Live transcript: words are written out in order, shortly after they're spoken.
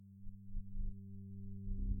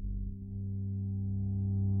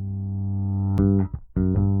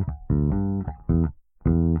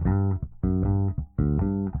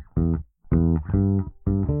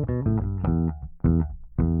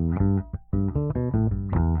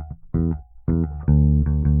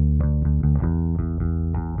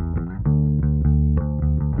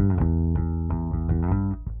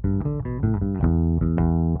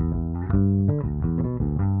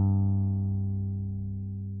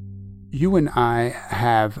You and I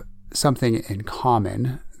have something in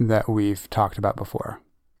common that we've talked about before.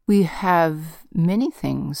 We have many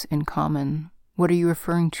things in common. What are you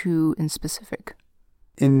referring to in specific?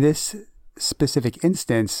 In this specific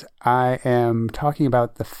instance, I am talking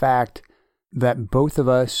about the fact that both of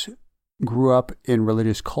us grew up in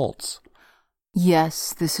religious cults.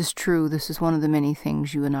 Yes, this is true. This is one of the many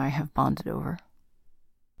things you and I have bonded over.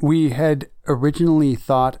 We had originally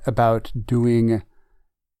thought about doing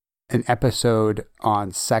an episode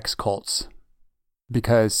on sex cults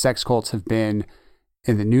because sex cults have been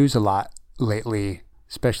in the news a lot lately,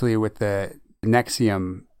 especially with the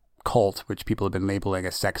NXIVM cult, which people have been labeling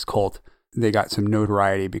a sex cult. They got some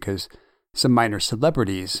notoriety because some minor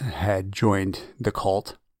celebrities had joined the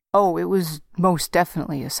cult. Oh, it was most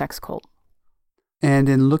definitely a sex cult. And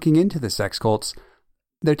in looking into the sex cults,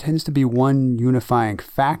 there tends to be one unifying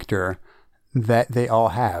factor that they all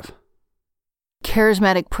have.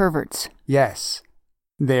 Charismatic perverts. Yes,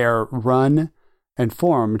 they're run and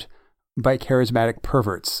formed by charismatic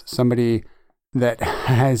perverts. Somebody that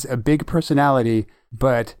has a big personality,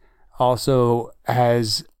 but also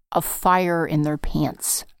has a fire in their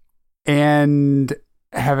pants. And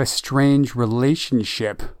have a strange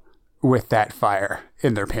relationship with that fire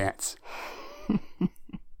in their pants.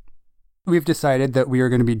 We've decided that we are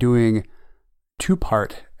going to be doing a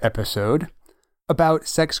two-part episode about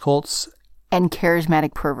sex cults and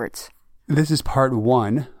charismatic perverts. This is part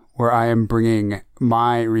one, where I am bringing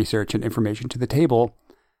my research and information to the table.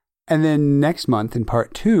 And then next month, in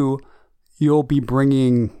part two, you'll be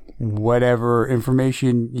bringing whatever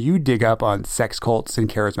information you dig up on sex cults and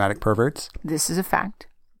charismatic perverts. This is a fact.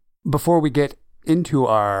 Before we get into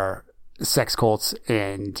our sex cults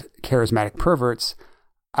and charismatic perverts,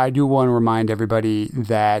 I do want to remind everybody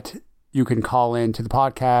that you can call in to the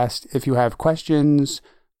podcast if you have questions,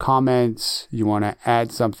 comments, you want to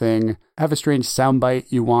add something, have a strange soundbite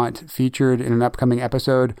you want featured in an upcoming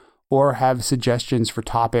episode, or have suggestions for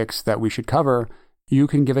topics that we should cover. You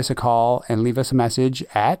can give us a call and leave us a message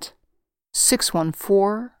at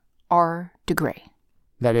 614-R-DeGray.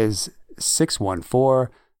 That is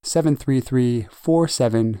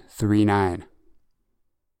 614-733-4739.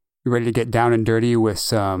 You ready to get down and dirty with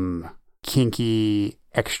some kinky,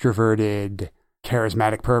 extroverted,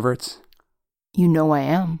 charismatic perverts? You know I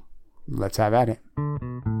am. Let's have at it.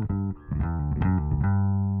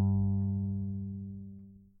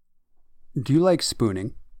 Do you like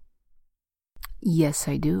spooning? Yes,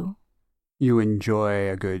 I do. You enjoy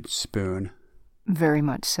a good spoon? Very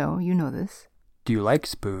much so. You know this. Do you like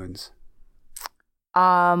spoons?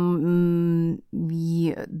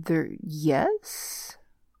 Yes.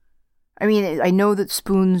 I mean, I know that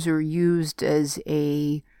spoons are used as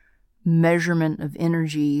a measurement of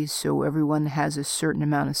energy, so everyone has a certain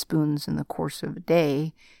amount of spoons in the course of a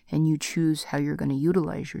day, and you choose how you're going to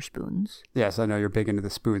utilize your spoons. Yes, I know you're big into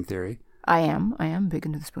the spoon theory. I am big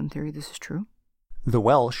into the spoon theory. This is true. The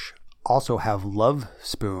Welsh also have love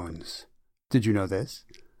spoons. Did you know this?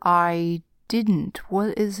 I didn't.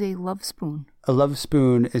 What is a love spoon? A love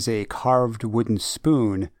spoon is a carved wooden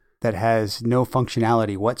spoon that has no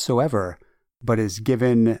functionality whatsoever, but is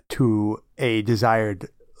given to a desired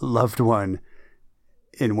loved one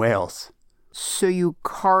in Wales. So you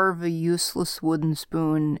carve a useless wooden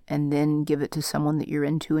spoon and then give it to someone that you're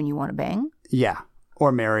into and you want to bang? Yeah,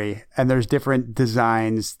 or marry. And there's different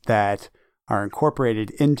designs that are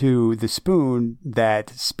incorporated into the spoon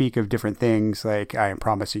that speak of different things, like I am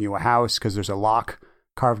promising you a house because there's a lock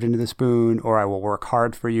carved into the spoon, or I will work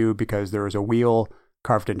hard for you because there is a wheel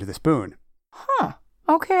carved into the spoon. Huh.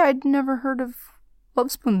 Okay, I'd never heard of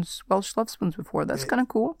love spoons, Welsh love spoons before. That's kind of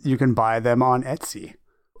cool. You can buy them on Etsy.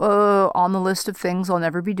 On the list of things I'll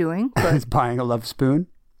never be doing. Is buying a love spoon?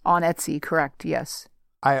 On Etsy, correct, yes.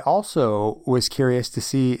 I also was curious to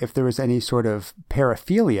see if there was any sort of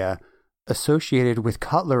paraphilia associated with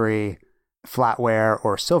cutlery, flatware,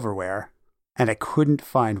 or silverware, and I couldn't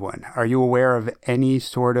find one. Are you aware of any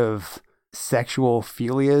sort of sexual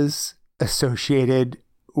philias associated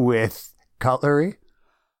with cutlery?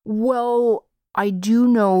 Well, I do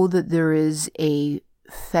know that there is a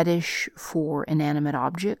fetish for inanimate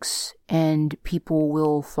objects, and people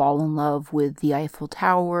will fall in love with the Eiffel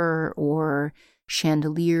Tower or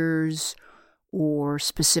chandeliers or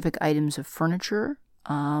specific items of furniture.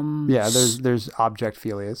 There's object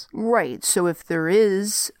philias. Right. So if there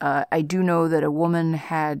is, I do know that a woman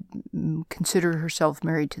had considered herself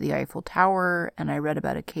married to the Eiffel Tower, and I read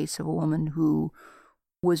about a case of a woman who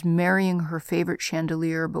was marrying her favorite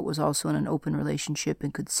chandelier, but was also in an open relationship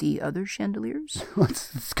and could see other chandeliers.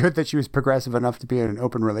 It's good that she was progressive enough to be in an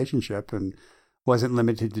open relationship and wasn't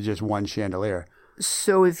limited to just one chandelier.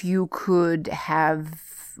 So if you could have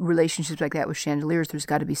relationships like that with chandeliers, there's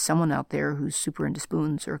got to be someone out there who's super into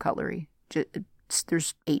spoons or cutlery.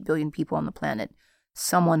 There's 8 billion people on the planet.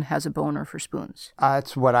 Someone has a boner for spoons.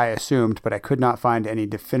 That's what I assumed, but I could not find any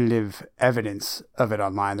definitive evidence of it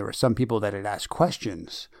online. There were some people that had asked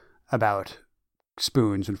questions about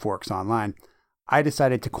spoons and forks online. I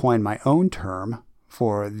decided to coin my own term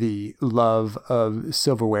for the love of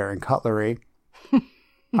silverware and cutlery.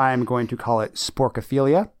 I'm going to call it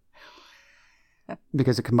sporkophilia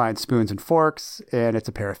because it combines spoons and forks, and it's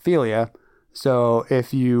a paraphilia. So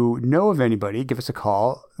if you know of anybody, give us a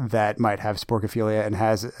call that might have sporkophilia and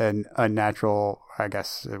has an unnatural, I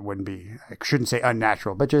guess it wouldn't be, I shouldn't say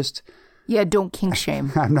unnatural, but just... Yeah, don't kink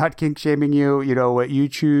shame. I'm not kink shaming you. You know, what you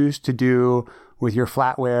choose to do with your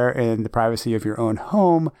flatware in the privacy of your own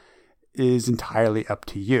home is entirely up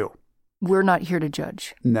to you. We're not here to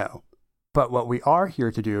judge. No. But what we are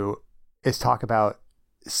here to do is talk about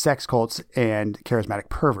sex cults and charismatic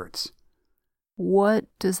perverts. What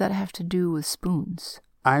does that have to do with spoons?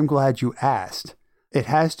 I'm glad you asked. It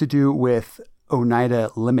has to do with Oneida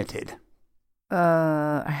Limited.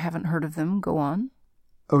 I haven't heard of them. Go on.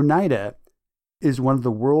 Oneida is one of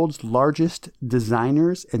the world's largest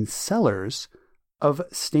designers and sellers of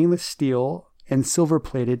stainless steel and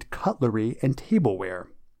silver-plated cutlery and tableware.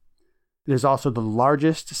 It is also the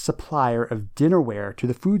largest supplier of dinnerware to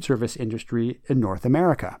the food service industry in North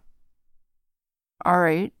America. All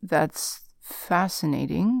right, that's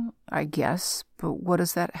fascinating, I guess, but what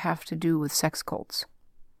does that have to do with sex cults?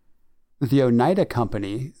 The Oneida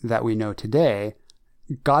Company that we know today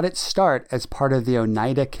got its start as part of the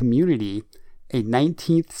Oneida community, a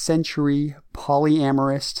 19th century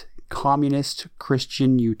polyamorous communist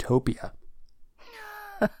Christian utopia.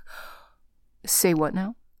 Say what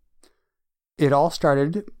now? It all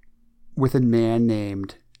started with a man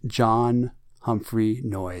named John Humphrey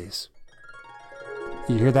Noyes.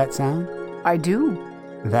 You hear that sound? I do.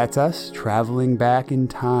 That's us traveling back in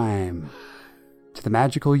time to the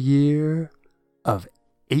magical year of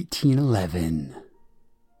 1811.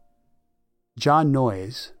 John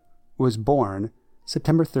Noyes was born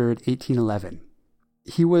September 3rd, 1811.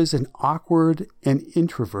 He was an awkward and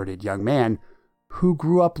introverted young man who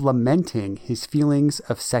grew up lamenting his feelings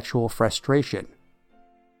of sexual frustration,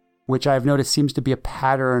 which I've noticed seems to be a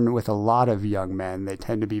pattern with a lot of young men. They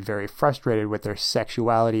tend to be very frustrated with their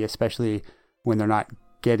sexuality, especially when they're not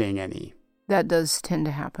getting any. That does tend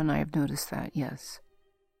to happen. I have noticed that, yes.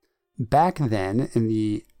 Back then, in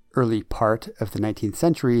the early part of the 19th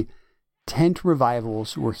century, tent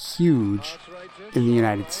revivals were huge in the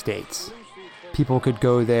United States. People could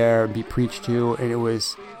go there and be preached to, and it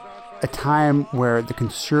was a time where the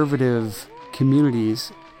conservative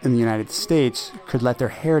communities in the United States could let their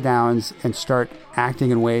hair down and start acting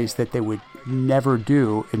in ways that they would never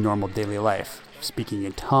do in normal daily life. Speaking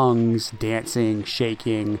in tongues, dancing,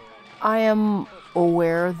 shaking. I am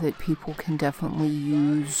aware that people can definitely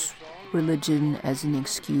use religion as an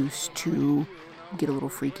excuse to get a little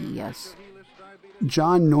freaky, yes.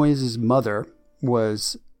 John Noyes' mother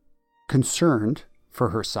was concerned for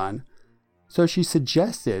her son, so she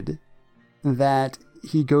suggested that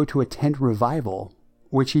he go to a tent revival,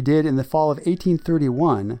 which he did in the fall of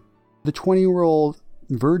 1831. The 20-year-old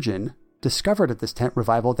virgin discovered at this tent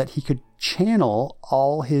revival that he could channel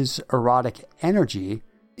all his erotic energy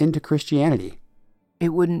into Christianity. It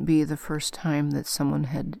wouldn't be the first time that someone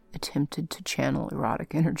had attempted to channel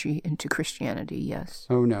erotic energy into Christianity, yes.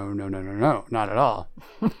 Oh, no, not at all.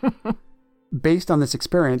 Based on this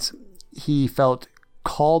experience, he felt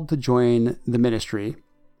called to join the ministry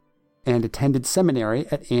and attended seminary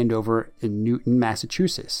at Andover in Newton,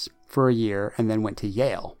 Massachusetts for a year, and then went to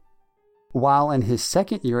Yale. While in his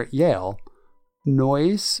second year at Yale,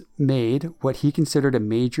 Noyes made what he considered a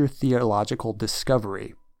major theological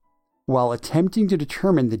discovery. While attempting to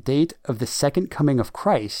determine the date of the second coming of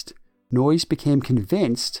Christ, Noyes became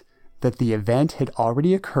convinced that the event had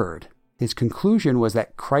already occurred. His conclusion was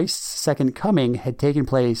that Christ's second coming had taken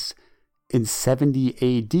place in 70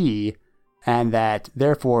 AD, and that,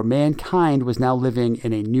 therefore, mankind was now living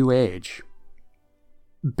in a new age.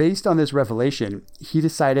 Based on this revelation, he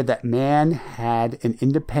decided that man had an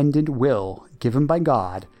independent will given by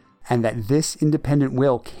God, and that this independent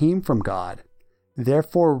will came from God,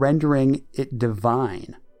 therefore rendering it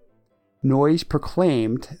divine. Noyes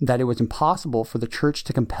proclaimed that it was impossible for the church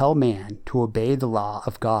to compel man to obey the law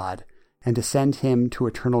of God and to send him to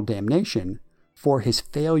eternal damnation for his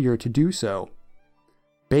failure to do so.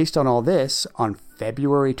 Based on all this, on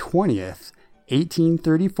February 20th,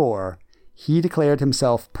 1834, he declared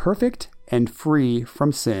himself perfect and free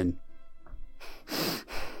from sin.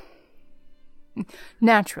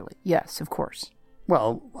 Naturally, yes, of course.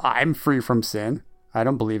 Well, I'm free from sin. I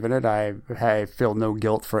don't believe in it. I feel no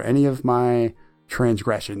guilt for any of my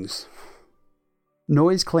transgressions.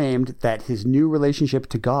 Noyes claimed that his new relationship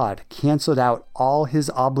to God canceled out all his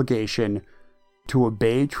obligation to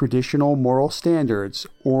obey traditional moral standards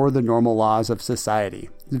or the normal laws of society.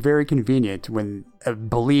 It's very convenient when a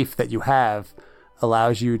belief that you have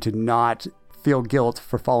allows you to not feel guilt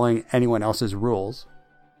for following anyone else's rules.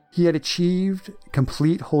 He had achieved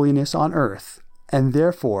complete holiness on earth, and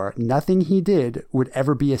therefore nothing he did would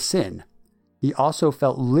ever be a sin. He also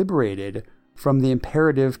felt liberated from the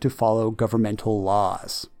imperative to follow governmental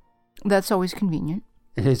laws. That's always convenient.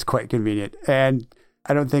 It is quite convenient. And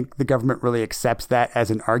I don't think the government really accepts that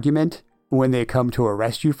as an argument when they come to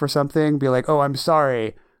arrest you for something. Be like, oh, I'm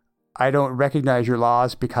sorry. I don't recognize your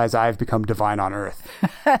laws because I've become divine on earth.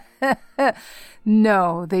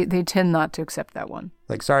 No, they tend not to accept that one.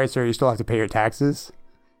 Like, sorry, sir, you still have to pay your taxes.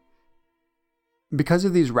 Because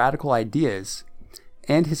of these radical ideas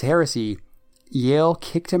and his heresy, Yale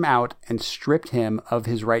kicked him out and stripped him of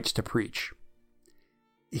his rights to preach.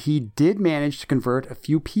 He did manage to convert a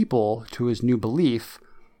few people to his new belief,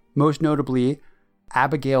 most notably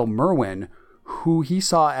Abigail Merwin, who he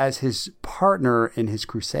saw as his partner in his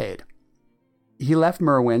crusade. He left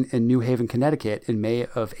Merwin in New Haven, Connecticut in May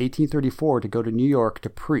of 1834 to go to New York to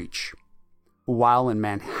preach. While in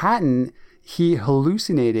Manhattan, he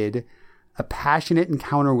hallucinated a passionate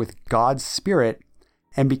encounter with God's Spirit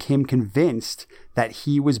and became convinced that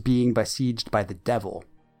he was being besieged by the devil.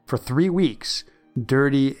 For 3 weeks,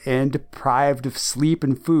 dirty and deprived of sleep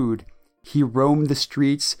and food, he roamed the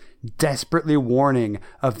streets, desperately warning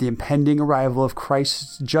of the impending arrival of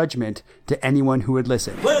Christ's judgment to anyone who would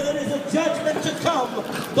listen. Where there is a judgment to come,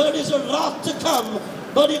 there is a wrath to come.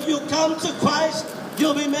 But if you come to Christ,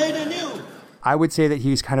 you'll be made anew. I would say that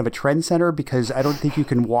he's kind of a trendsetter because I don't think you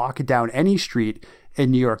can walk down any street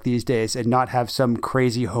in New York these days and not have some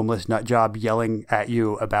crazy homeless nut job yelling at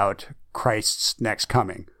you about Christ's next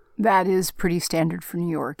coming. That is pretty standard for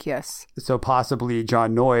New York, yes. So possibly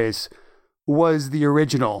John Noyes was the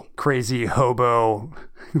original crazy hobo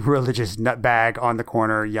religious nutbag on the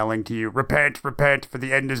corner yelling to you, repent, repent, for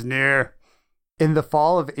the end is near. In the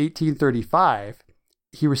fall of 1835,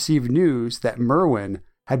 he received news that Merwin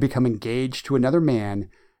had become engaged to another man,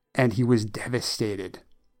 and he was devastated.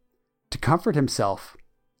 To comfort himself,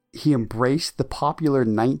 he embraced the popular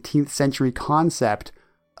 19th century concept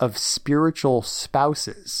of spiritual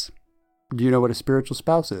spouses. Do you know what a spiritual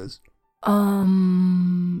spouse is?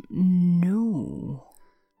 No.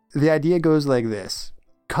 The idea goes like this.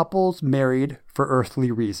 Couples married for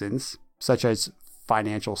earthly reasons, such as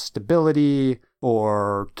financial stability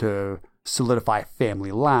or to solidify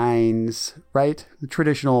family lines, right? The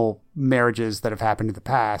traditional marriages that have happened in the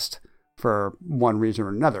past for one reason or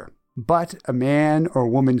another. But a man or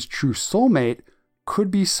woman's true soulmate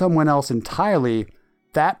could be someone else entirely.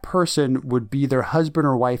 That person would be their husband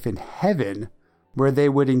or wife in heaven, where they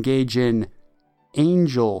would engage in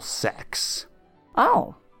angel sex.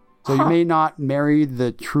 Oh. So you may not marry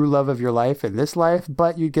the true love of your life in this life,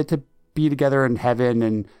 but you get to be together in heaven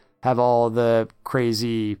and have all the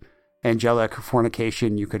crazy angelic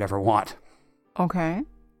fornication you could ever want. Okay.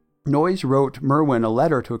 Noyes wrote Merwin a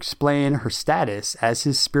letter to explain her status as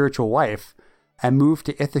his spiritual wife and moved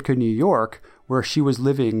to Ithaca, New York, where she was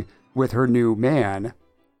living with her new man.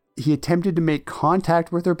 He attempted to make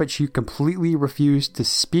contact with her, but she completely refused to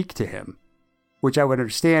speak to him, which I would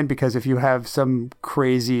understand because if you have some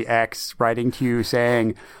crazy ex writing to you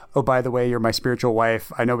saying, oh, by the way, you're my spiritual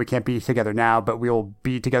wife. I know we can't be together now, but we'll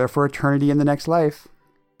be together for eternity in the next life.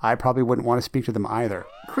 I probably wouldn't want to speak to them either.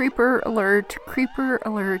 Creeper alert, creeper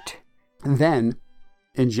alert. And then,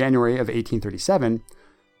 in January of 1837,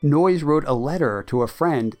 Noyes wrote a letter to a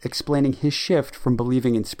friend explaining his shift from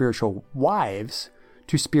believing in spiritual wives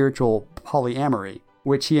to spiritual polyamory,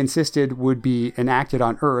 which he insisted would be enacted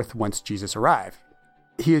on earth once Jesus arrived.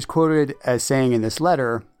 He is quoted as saying in this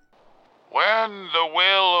letter, "When the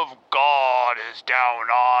will of God is down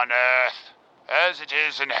on earth, as it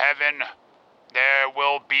is in heaven, there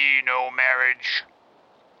will be no marriage.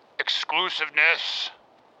 Exclusiveness,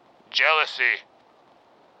 jealousy,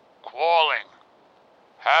 quarreling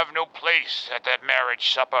have no place at the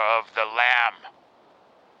marriage supper of the Lamb.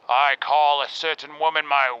 I call a certain woman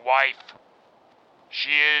my wife.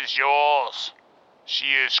 She is yours.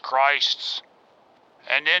 She is Christ's.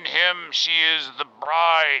 And in him she is the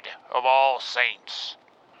bride of all saints.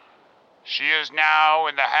 She is now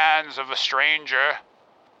in the hands of a stranger,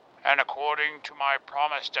 and according to my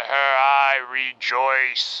promise to her I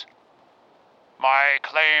rejoice. My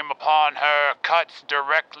claim upon her cuts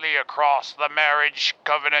directly across the marriage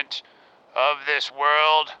covenant of this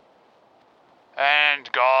world, and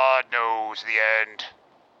God knows the end.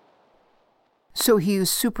 So he was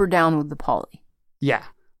super down with the poly. Yeah,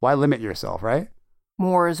 why limit yourself, right?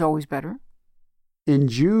 More is always better. In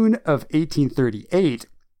June of 1838,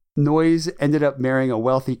 Noyes ended up marrying a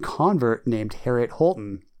wealthy convert named Harriet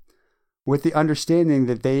Holton, with the understanding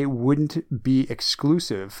that they wouldn't be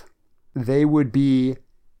exclusive. They would be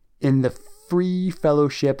in the free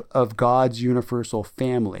fellowship of God's universal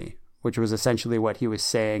family, which was essentially what he was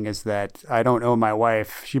saying, is that I don't own my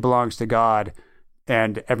wife. She belongs to God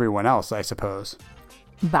and everyone else, I suppose.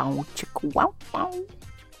 Bow, chicka, wow, wow.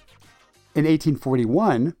 In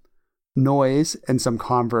 1841, Noyes and some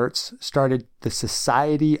converts started the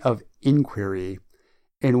Society of Inquiry,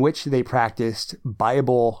 in which they practiced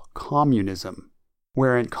Bible communism,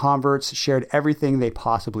 wherein converts shared everything they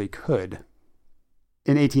possibly could.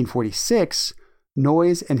 In 1846,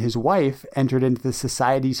 Noyes and his wife entered into the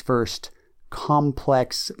Society's first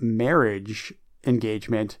complex marriage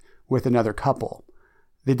engagement with another couple.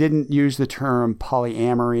 They didn't use the term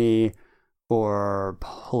polyamory or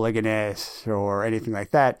polygamous or anything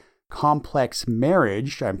like that. Complex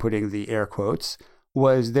marriage, I'm putting the air quotes,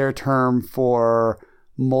 was their term for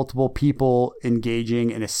multiple people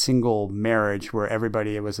engaging in a single marriage where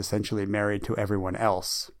everybody was essentially married to everyone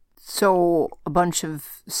else. So a bunch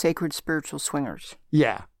of sacred spiritual swingers.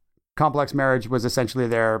 Yeah. Complex marriage was essentially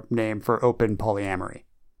their name for open polyamory.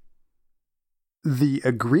 The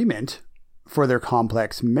agreement for their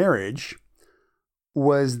complex marriage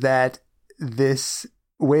was that this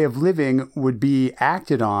way of living would be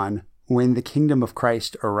acted on when the kingdom of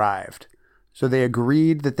Christ arrived. So they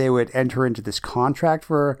agreed that they would enter into this contract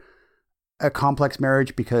for a complex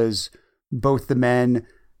marriage because both the men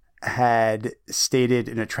had stated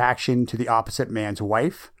an attraction to the opposite man's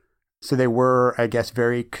wife. So they were, I guess,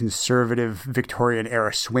 very conservative Victorian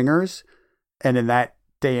era swingers. And in that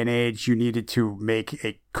day and age, you needed to make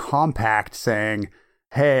a compact saying,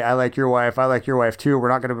 hey, I like your wife too. We're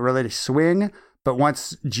not going to really swing. But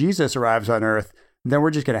once Jesus arrives on earth, then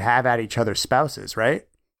we're just going to have at each other's spouses, right?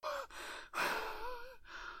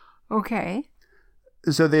 Okay.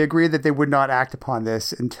 So they agreed that they would not act upon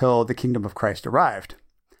this until the kingdom of Christ arrived.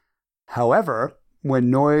 However, when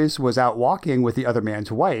Noyes was out walking with the other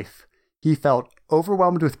man's wife, he felt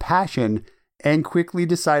overwhelmed with passion and quickly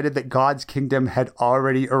decided that God's kingdom had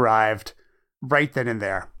already arrived right then and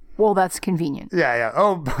there. Well, that's convenient. Yeah.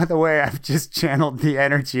 Oh, by the way, I've just channeled the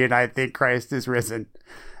energy and I think Christ is risen.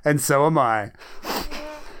 And so am I.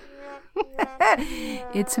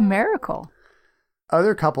 It's a miracle.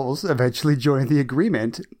 Other couples eventually joined the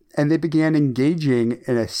agreement and they began engaging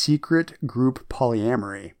in a secret group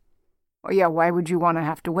polyamory. Oh, yeah, why would you want to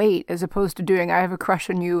have to wait as opposed to doing, I have a crush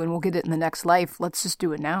on you and we'll get it in the next life. Let's just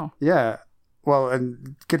do it now. Yeah. Well,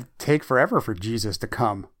 and it could take forever for Jesus to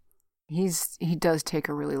come. He does take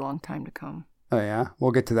a really long time to come. Oh, yeah?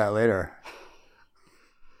 We'll get to that later.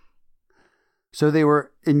 So they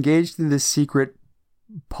were engaged in this secret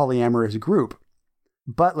polyamorous group.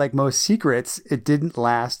 But like most secrets, it didn't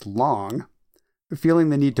last long. Feeling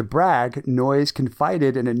the need to brag, Noyes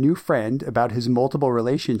confided in a new friend about his multiple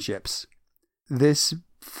relationships. This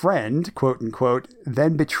friend, quote unquote,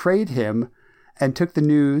 then betrayed him and took the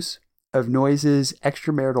news of Noyes'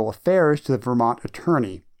 extramarital affairs to the Vermont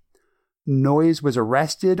attorney. Noyes was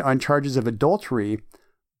arrested on charges of adultery,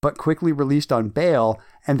 but quickly released on bail,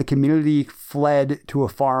 and the community fled to a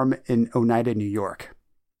farm in Oneida, New York.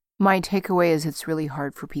 My takeaway is it's really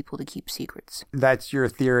hard for people to keep secrets. That's your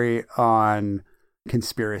theory on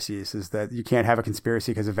conspiracies, is that you can't have a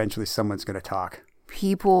conspiracy because eventually someone's going to talk.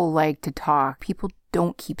 People like to talk. People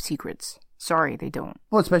don't keep secrets. Sorry, they don't.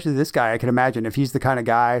 Well, especially this guy, I can imagine if he's the kind of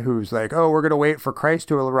guy who's like, oh, we're going to wait for Christ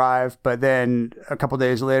to arrive, but then a couple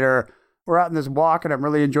days later, we're out in this walk and I'm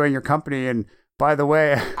really enjoying your company. And by the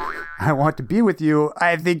way, I want to be with you.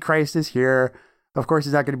 I think Christ is here. Of course,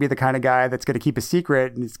 he's not going to be the kind of guy that's going to keep a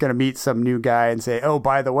secret and he's going to meet some new guy and say, oh,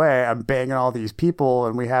 by the way, I'm banging all these people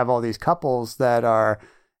and we have all these couples that are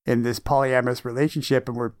in this polyamorous relationship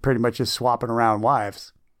and we're pretty much just swapping around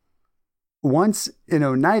wives. Once in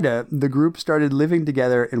Oneida, the group started living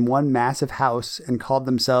together in one massive house and called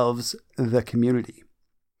themselves the Community.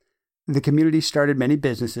 The Community started many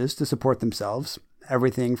businesses to support themselves,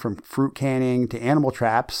 everything from fruit canning to animal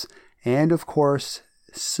traps, and of course,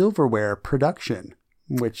 silverware production,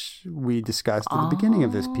 which we discussed at the beginning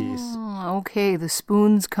of this piece. Okay, the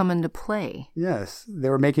spoons come into play. Yes, they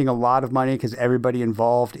were making a lot of money because everybody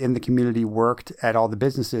involved in the community worked at all the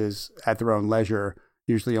businesses at their own leisure,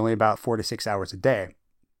 usually only about 4 to 6 hours a day.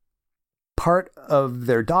 Part of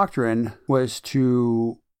their doctrine was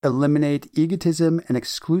to eliminate egotism and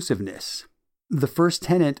exclusiveness. The first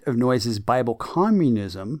tenet of Noyes' Bible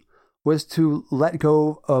communism was to let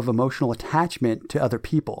go of emotional attachment to other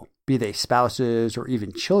people, be they spouses or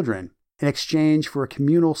even children, in exchange for a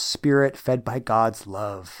communal spirit fed by God's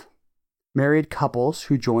love. Married couples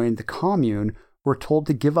who joined the commune were told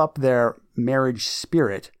to give up their marriage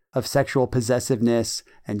spirit of sexual possessiveness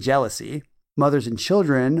and jealousy. Mothers and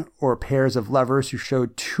children, or pairs of lovers who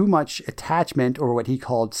showed too much attachment or what he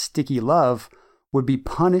called sticky love, would be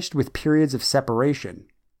punished with periods of separation.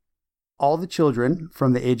 All the children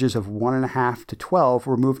from the ages of 1.5 to 12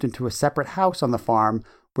 were moved into a separate house on the farm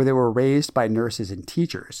where they were raised by nurses and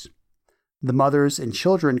teachers. The mothers and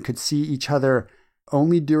children could see each other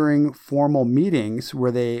only during formal meetings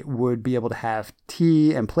where they would be able to have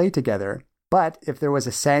tea and play together. But if there was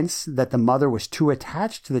a sense that the mother was too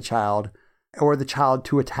attached to the child or the child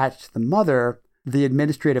too attached to the mother, the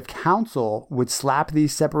administrative council would slap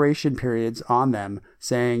these separation periods on them,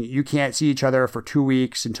 saying, you can't see each other for 2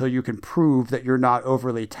 weeks until you can prove that you're not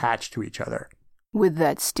overly attached to each other. With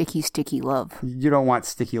that sticky, sticky love. You don't want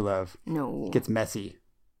sticky love. No. It gets messy.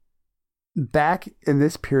 Back in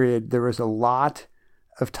this period, there was a lot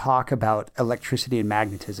of talk about electricity and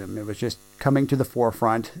magnetism. It was just coming to the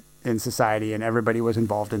forefront in society, and everybody was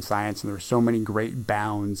involved in science, and there were so many great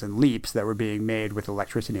bounds and leaps that were being made with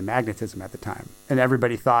electricity and magnetism at the time. And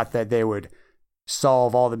everybody thought that they would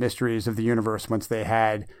solve all the mysteries of the universe once they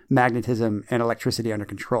had magnetism and electricity under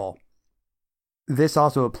control. This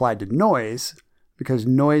also applied to Noyes, because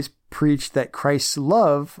Noyes preached that Christ's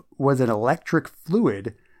love was an electric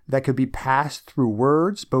fluid that could be passed through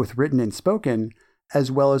words, both written and spoken,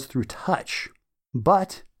 as well as through touch.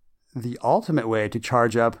 But the ultimate way to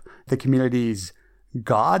charge up the community's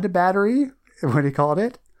God battery, what he called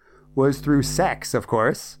it, was through sex, of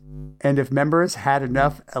course. And if members had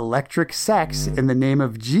enough electric sex in the name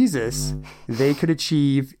of Jesus, they could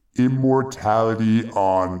achieve immortality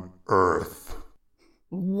on Earth.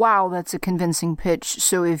 Wow, that's a convincing pitch.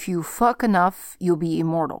 So if you fuck enough, you'll be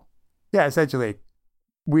immortal. Yeah, essentially.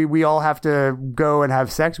 We all have to go and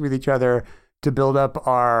have sex with each other to build up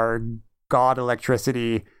our God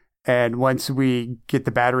electricity. And once we get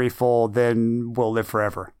the battery full, then we'll live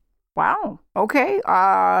forever. Wow. Okay.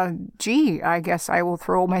 Gee, I guess I will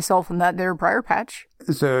throw myself in that there briar patch.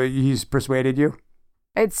 So he's persuaded you?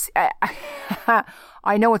 It's,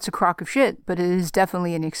 I know it's a crock of shit, but it is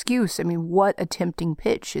definitely an excuse. I mean, what a tempting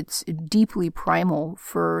pitch. It's deeply primal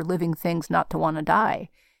for living things not to want to die.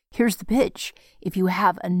 Here's the pitch. If you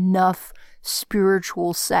have enough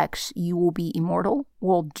spiritual sex, you will be immortal.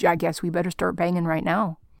 Well, I guess we better start banging right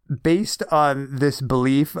now. Based on this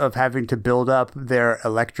belief of having to build up their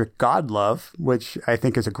electric God love, which I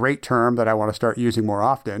think is a great term that I want to start using more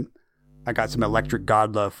often, I got some electric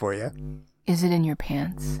God love for you. Is it in your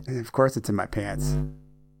pants? And of course it's in my pants.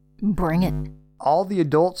 Bring it. All the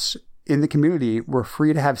adults in the community were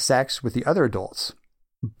free to have sex with the other adults,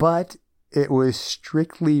 but it was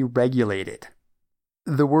strictly regulated.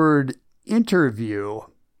 The word interview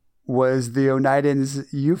was the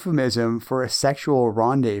Oneidan's euphemism for a sexual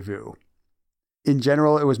rendezvous. In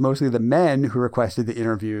general, it was mostly the men who requested the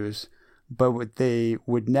interviews, but they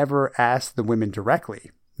would never ask the women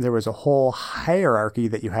directly. There was a whole hierarchy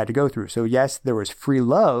that you had to go through. So yes, there was free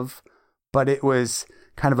love, but it was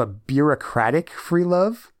kind of a bureaucratic free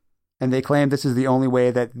love. And they claimed this is the only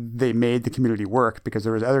way that they made the community work, because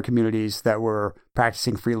there was other communities that were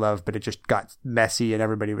practicing free love, but it just got messy and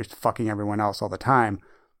everybody was fucking everyone else all the time.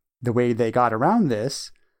 The way they got around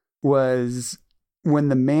this was when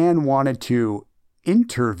the man wanted to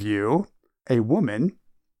interview a woman,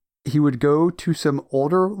 he would go to some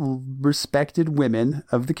older, respected women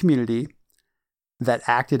of the community that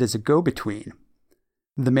acted as a go-between.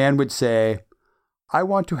 The man would say, I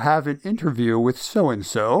want to have an interview with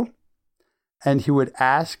so-and-so. And he would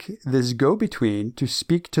ask this go-between to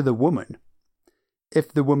speak to the woman.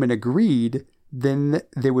 If the woman agreed, then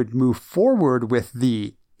they would move forward with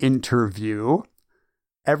the interview.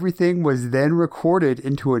 Everything was then recorded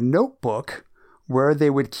into a notebook where they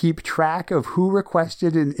would keep track of who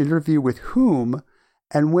requested an interview with whom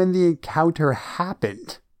and when the encounter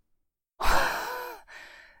happened.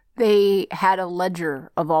 They had a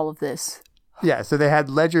ledger of all of this. Yeah, so they had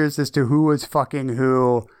ledgers as to who was fucking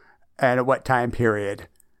who and at what time period.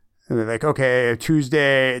 And they're like, okay,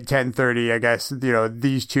 Tuesday at 10:30, I guess,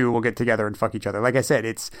 these two will get together and fuck each other. Like I said,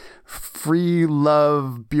 it's free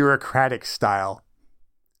love, bureaucratic style.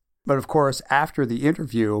 But of course, after the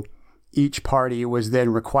interview, each party was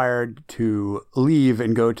then required to leave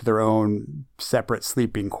and go to their own separate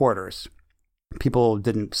sleeping quarters. People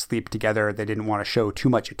didn't sleep together. They didn't want to show too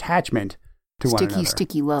much attachment to one another.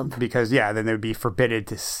 Sticky love. Because, then they would be forbidden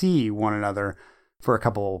to see one another for a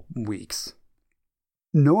couple weeks.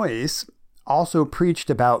 Noyes also preached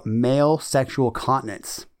about male sexual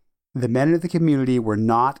continence. The men of the community were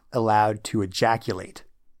not allowed to ejaculate.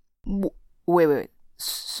 Wait.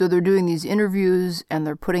 So they're doing these interviews and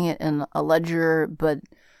they're putting it in a ledger, but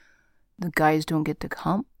the guys don't get to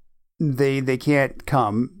come? They can't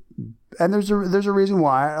come. And there's a reason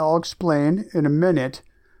why. I'll explain in a minute.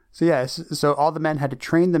 So all the men had to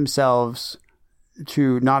train themselves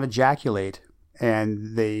to not ejaculate,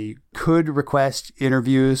 and they could request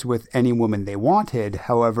interviews with any woman they wanted.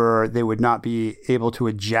 However, they would not be able to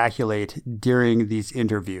ejaculate during these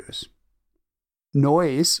interviews.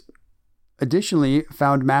 Noyes additionally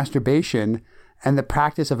found masturbation and the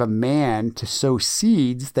practice of a man to sow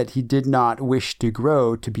seeds that he did not wish to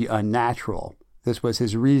grow to be unnatural. This was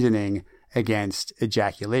his reasoning against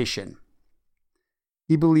ejaculation.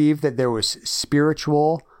 He believed that there was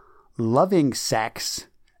spiritual, loving sex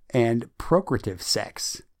and procreative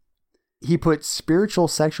sex. He put spiritual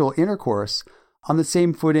sexual intercourse on the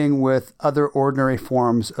same footing with other ordinary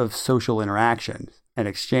forms of social interaction and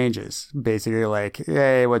exchanges. Basically like,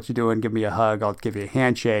 hey, what you doing? Give me a hug. I'll give you a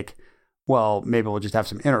handshake. Well, maybe we'll just have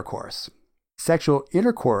some intercourse. Sexual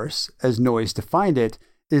intercourse, as Noyes defined it,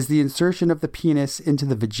 is the insertion of the penis into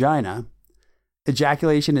the vagina.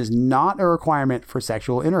 Ejaculation is not a requirement for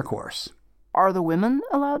sexual intercourse. Are the women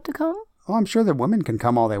allowed to come? Well, I'm sure that women can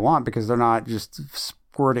come all they want because they're not just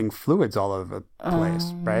squirting fluids all over the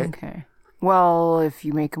place, right? Okay. Well, if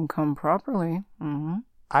you make them come properly. Mm-hmm.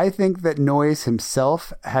 I think that Noyes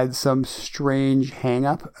himself had some strange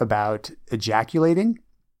hang-up about ejaculating.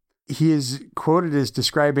 He is quoted as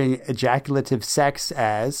describing ejaculative sex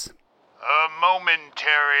as a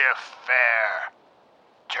momentary affair,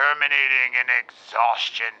 terminating in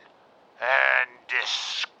exhaustion and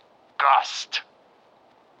disgust.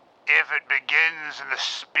 If it begins in the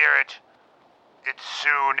spirit, it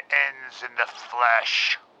soon ends in the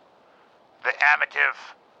flesh. The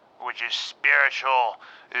amative, which is spiritual,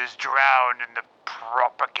 is drowned in the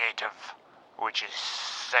propagative, which is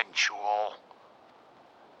sensual.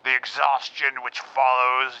 The exhaustion which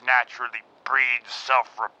follows naturally breeds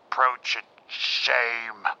self-reproach and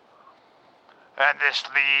shame. And this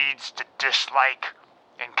leads to dislike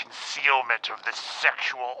and concealment of the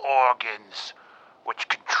sexual organs, which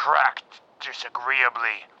contract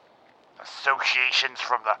disagreeably. Associations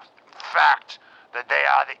from the fact that they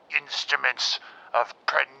are the instruments of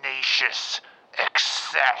pernicious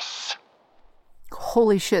excess.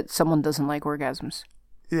 Holy shit, someone doesn't like orgasms.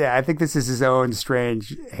 Yeah, I think this is his own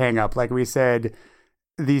strange hang-up. Like we said,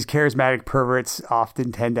 these charismatic perverts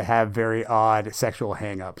often tend to have very odd sexual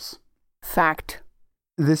hang-ups. Fact.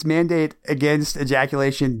 This mandate against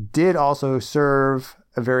ejaculation did also serve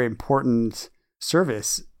a very important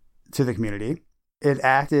service to the community. It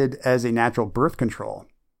acted as a natural birth control.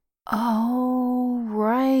 Oh,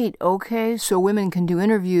 right. Okay, so women can do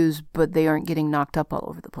interviews, but they aren't getting knocked up all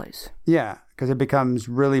over the place. Yeah, because it becomes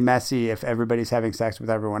really messy if everybody's having sex with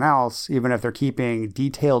everyone else, even if they're keeping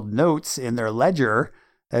detailed notes in their ledger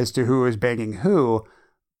as to who is banging who.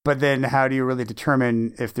 But then how do you really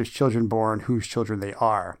determine if there's children born, whose children they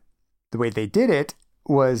are? The way they did it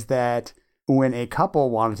was that when a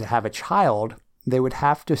couple wanted to have a child, they would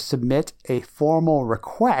have to submit a formal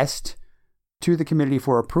request to the community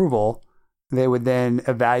for approval. They would then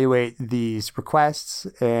evaluate these requests,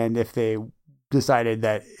 and if they decided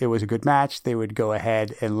that it was a good match, they would go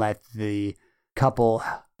ahead and let the couple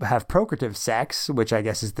have procreative sex, which I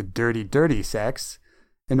guess is the dirty sex,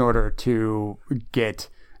 in order to get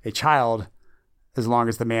a child, as long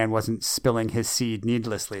as the man wasn't spilling his seed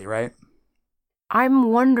needlessly, right?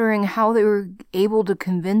 I'm wondering how they were able to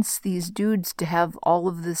convince these dudes to have all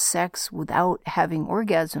of this sex without having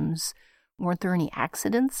orgasms. Weren't there any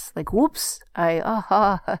accidents? Like, whoops,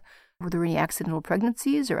 were there any accidental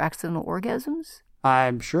pregnancies or accidental orgasms?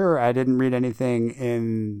 I'm sure I didn't read anything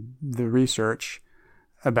in the research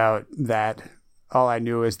about that. All I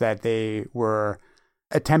knew is that they were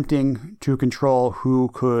attempting to control who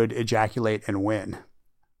could ejaculate and when.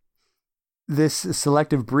 This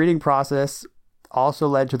selective breeding process also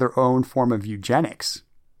led to their own form of eugenics.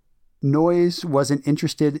 Noyes wasn't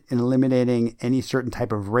interested in eliminating any certain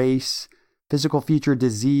type of race, physical feature,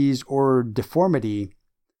 disease, or deformity.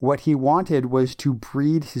 What he wanted was to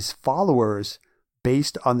breed his followers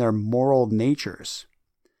based on their moral natures.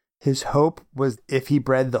 His hope was if he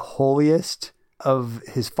bred the holiest of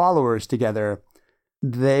his followers together,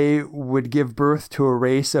 they would give birth to a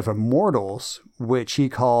race of immortals, which he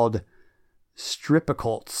called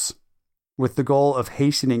stripicults, with the goal of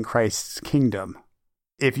hastening Christ's kingdom.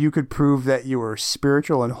 If you could prove that you were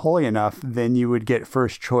spiritual and holy enough, then you would get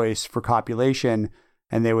first choice for copulation,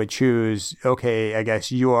 and they would choose, okay, I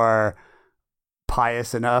guess you are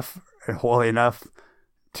pious enough and holy enough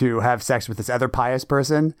to have sex with this other pious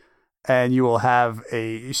person, and you will have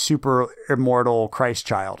a super immortal Christ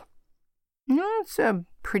child. No, it's a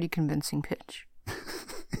pretty convincing pitch.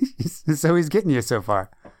 So he's getting you so far.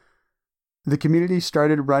 The community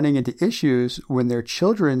started running into issues when their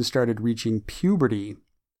children started reaching puberty.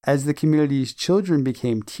 As the community's children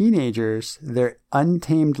became teenagers, their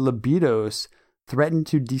untamed libidos threatened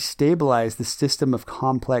to destabilize the system of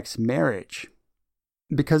complex marriage.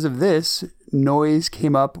 Because of this, Noyes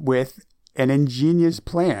came up with an ingenious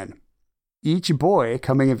plan. Each boy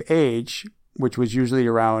coming of age, which was usually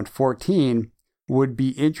around 14, would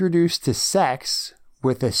be introduced to sex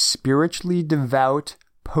with a spiritually devout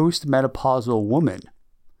postmenopausal woman.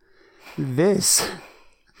 In this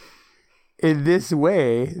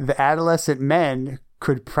way, the adolescent men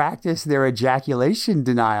could practice their ejaculation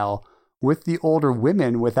denial with the older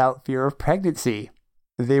women without fear of pregnancy.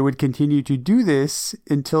 They would continue to do this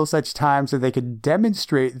until such time so they could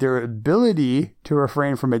demonstrate their ability to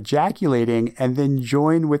refrain from ejaculating and then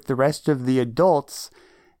join with the rest of the adults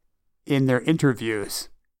in their interviews.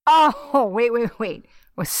 Oh, wait.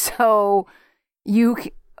 So,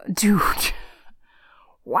 dude,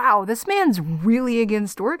 wow, this man's really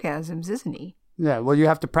against orgasms, isn't he? Yeah, well, you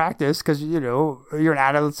have to practice because, you're an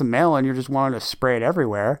adolescent male and you're just wanting to spray it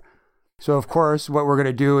everywhere. So, of course, what we're going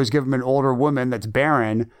to do is give him an older woman that's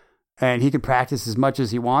barren, and he can practice as much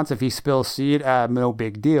as he wants. If he spills seed, no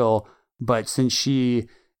big deal. But since she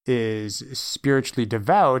is spiritually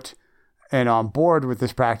devout and on board with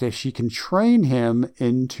this practice, she can train him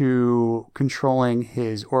into controlling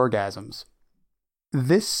his orgasms.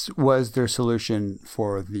 This was their solution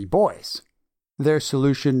for the boys. Their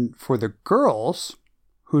solution for the girls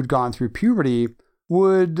who'd gone through puberty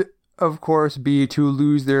would, of course, be to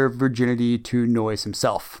lose their virginity to Noyes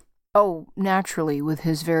himself. Oh, naturally, with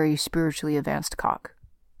his very spiritually advanced cock.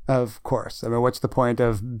 Of course. I mean, what's the point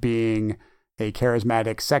of being a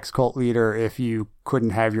charismatic sex cult leader if you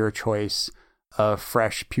couldn't have your choice of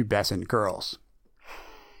fresh pubescent girls?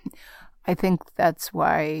 I think that's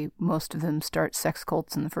why most of them start sex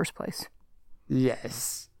cults in the first place.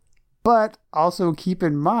 Yes. But also keep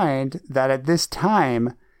in mind that at this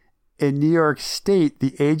time, in New York State,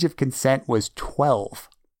 the age of consent was 12.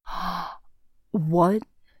 What?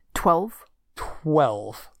 12?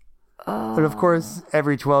 12. But of course,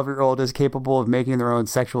 every 12-year-old is capable of making their own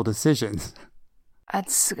sexual decisions.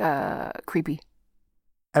 That's creepy.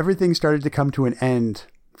 Everything started to come to an end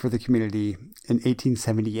for the community in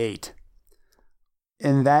 1878.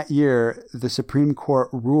 In that year, the Supreme Court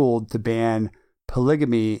ruled to ban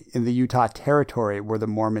polygamy in the Utah Territory where the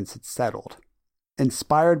Mormons had settled.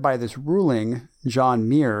 Inspired by this ruling, John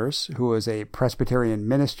Mears, who was a Presbyterian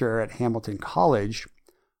minister at Hamilton College,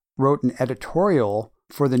 wrote an editorial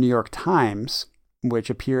for the New York Times, which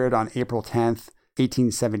appeared on April 10th,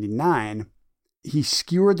 1879. He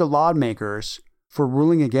skewered the lawmakers for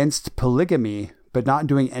ruling against polygamy, but not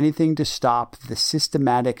doing anything to stop the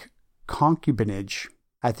systematic concubinage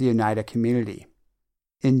at the Oneida community.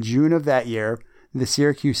 In June of that year, the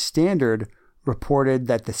Syracuse Standard reported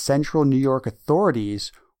that the Central New York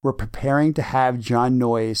authorities were preparing to have John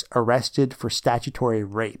Noyes arrested for statutory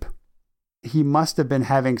rape. He must have been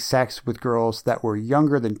having sex with girls that were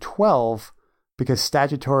younger than 12 because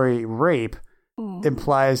statutory rape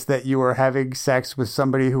implies that you were having sex with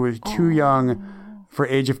somebody who was too young for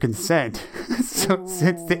age of consent. So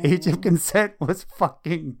since the age of consent was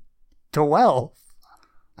fucking 12.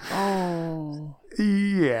 Oh.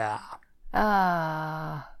 Yeah.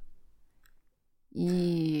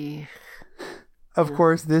 Yeah. Of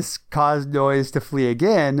course, this caused Noyes to flee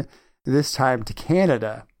again, this time to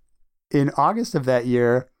Canada. In August of that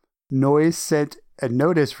year, Noyes sent a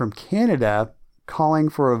notice from Canada calling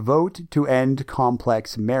for a vote to end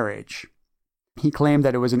complex marriage. He claimed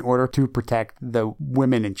that it was in order to protect the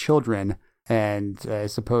women and children and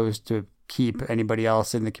supposed to keep anybody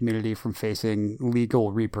else in the community from facing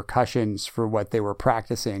legal repercussions for what they were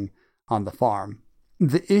practicing on the farm.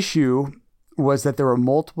 The issue was that there were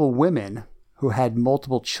multiple women who had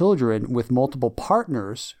multiple children with multiple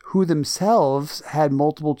partners who themselves had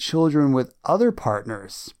multiple children with other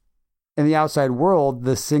partners. In the outside world,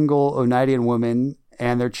 the single Oneidian women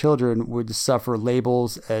and their children would suffer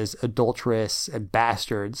labels as adulterous and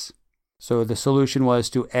bastards. So the solution was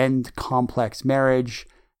to end complex marriage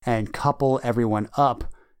and couple everyone up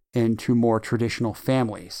into more traditional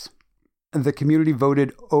families. The community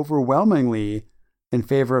voted overwhelmingly in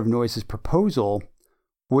favor of Noyce's proposal,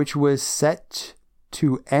 which was set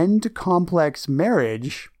to end complex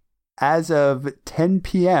marriage as of 10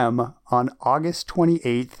 p.m. on August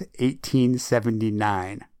 28th,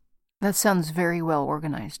 1879. That sounds very well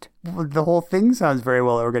organized. The whole thing sounds very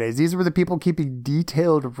well organized. These were the people keeping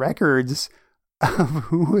detailed records of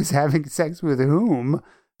who was having sex with whom.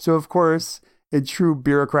 So, of course, in true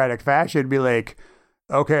bureaucratic fashion, be like,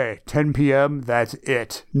 okay, 10 p.m., that's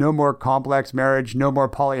it. No more complex marriage, no more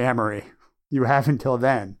polyamory. You have until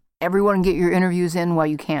then. Everyone get your interviews in while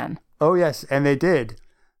you can. Oh, yes, and they did.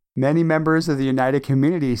 Many members of the Oneida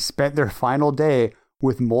community spent their final day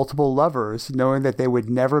with multiple lovers, knowing that they would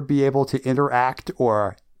never be able to interact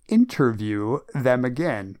or interview them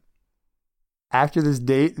again. After this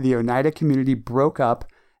date, the Oneida community broke up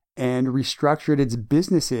and restructured its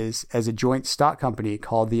businesses as a joint stock company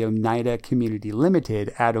called the Oneida Community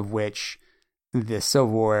Limited, out of which the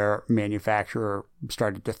silverware manufacturer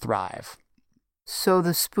started to thrive. So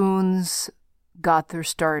the Spoons got their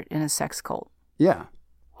start in a sex cult. Yeah.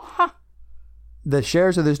 Huh. The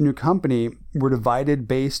shares of this new company were divided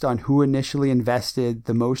based on who initially invested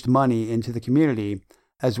the most money into the community,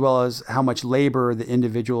 as well as how much labor the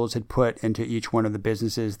individuals had put into each one of the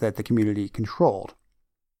businesses that the community controlled.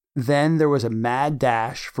 Then there was a mad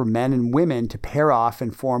dash for men and women to pair off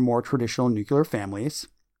and form more traditional nuclear families.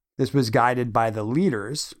 This was guided by the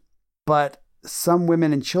leaders, but some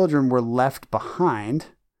women and children were left behind.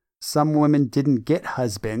 Some women didn't get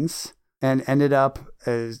husbands and ended up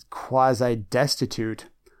as quasi-destitute,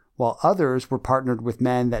 while others were partnered with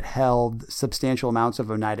men that held substantial amounts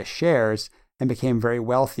of Oneida shares and became very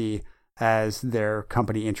wealthy as their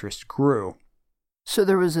company interest grew. So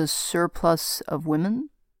there was a surplus of women?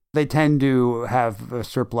 They tend to have a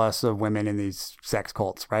surplus of women in these sex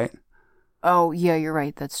cults, right? Oh, yeah, you're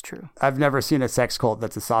right. That's true. I've never seen a sex cult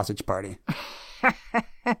that's a sausage party.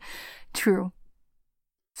 True.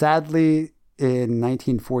 Sadly, in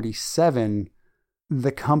 1947,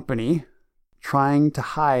 the company, trying to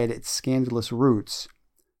hide its scandalous roots,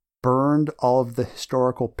 burned all of the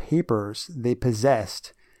historical papers they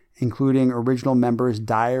possessed, including original members'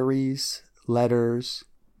 diaries, letters,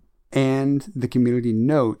 and the community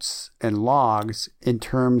notes and logs in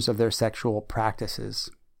terms of their sexual practices.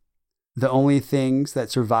 The only things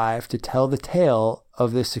that survive to tell the tale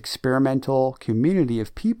of this experimental community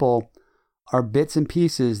of people are bits and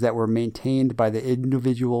pieces that were maintained by the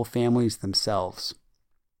individual families themselves.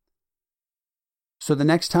 So the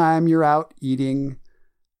next time you're out eating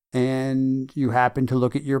and you happen to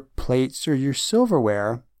look at your plates or your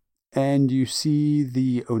silverware and you see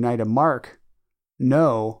the Oneida mark,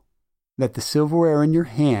 know that the silverware in your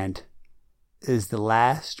hand is the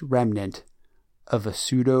last remnant of a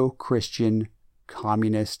pseudo-Christian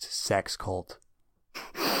communist sex cult.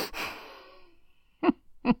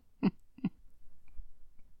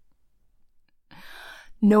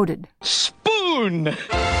 Noted. Spoon!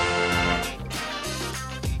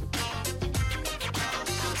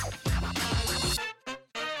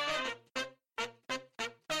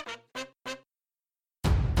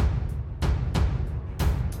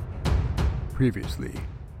 Previously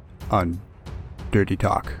on Dirty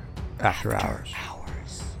Talk After Hours.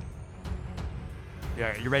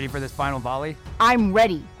 Yeah, you ready for this final volley? I'm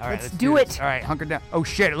ready. All right, let's do it. All right, hunker down. Oh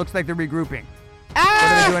shit, it looks like they're regrouping.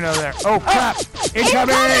 Ah! What are they doing over there? Oh crap!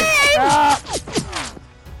 Incoming! Ah!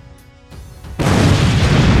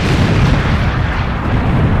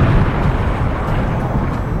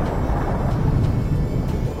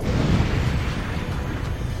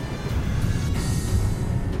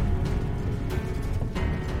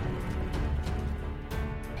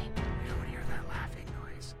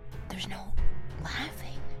 There's no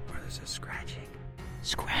laughing. Or there's a scratching.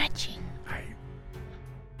 Scratching?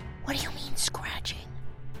 What do you mean scratching?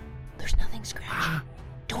 There's nothing scratching.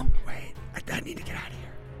 Don't. Wait, I need to get out of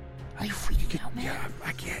here. Are you freaking out, man? Yeah,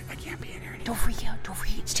 I can't be in here anymore. Don't freak out. Don't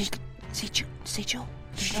freak out. Stay chill.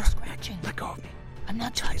 There's no scratching. Let go of me. I'm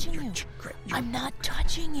not touching you. I'm not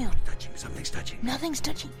touching you. Touching. Something's touching. Nothing's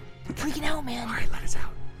touching. I'm freaking out, man. All right, let us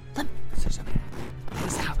out. Let us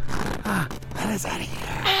out. Let us out of here.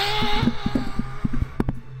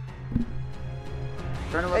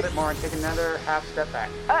 Turn a little bit more and take another half step back.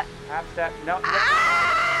 Half step. No.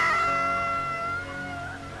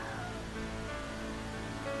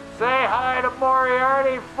 Say hi to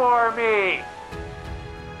Moriarty for me.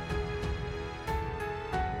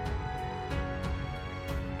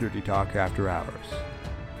 Dirty Talk After Hours.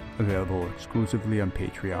 Available exclusively on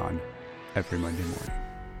Patreon every Monday morning.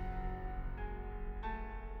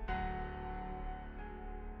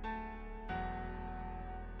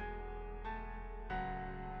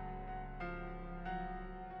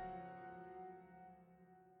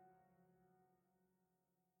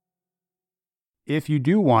 If you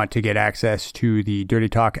do want to get access to the Dirty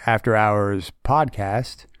Talk After Hours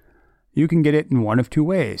podcast, you can get it in one of two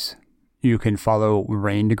ways. You can follow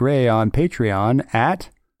Rain de Grey on Patreon at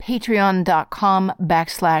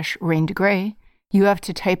patreon.com/Rain de Grey. You have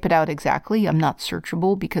to type it out exactly. I'm not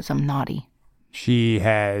searchable because I'm naughty. She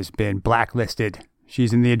has been blacklisted.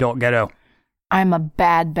 She's in the adult ghetto. I'm a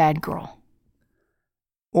bad, bad girl.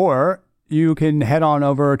 Or you can head on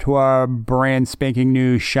over to our brand spanking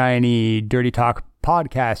new shiny Dirty Talk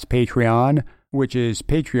podcast Patreon, which is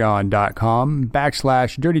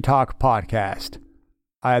patreon.com/Dirty Talk podcast.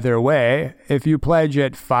 Either way, if you pledge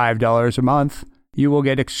at $5 a month, you will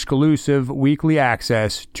get exclusive weekly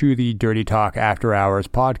access to the Dirty Talk After Hours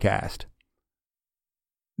podcast.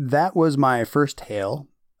 That was my first tale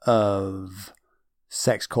of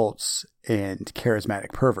sex cults and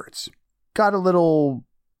charismatic perverts. Got a little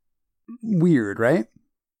weird, right?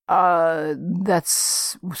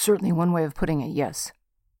 That's certainly one way of putting it, yes.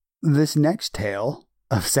 This next tale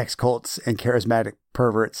of sex cults and charismatic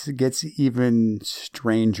perverts gets even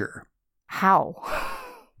stranger. How?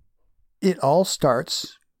 It all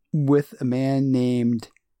starts with a man named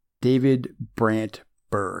David Brant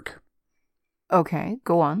Berg. Okay,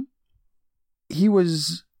 go on. He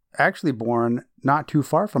was actually born not too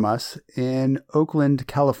far from us in Oakland,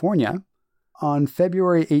 California, on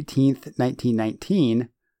February 18th, 1919,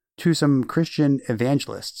 to some Christian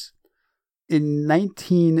evangelists. In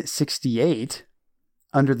 1968,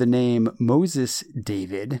 under the name Moses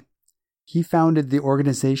David, he founded the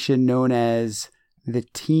organization known as the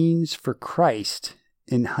Teens for Christ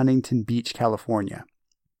in Huntington Beach, California.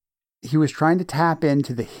 He was trying to tap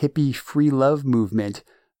into the hippie free love movement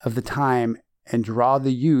of the time and draw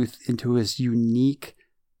the youth into his unique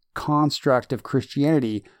construct of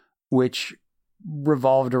Christianity, which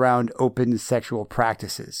revolved around open sexual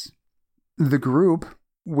practices. The group,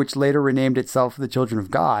 which later renamed itself the Children of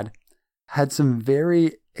God, had some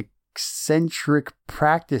very eccentric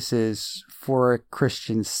practices for a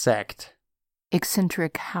Christian sect.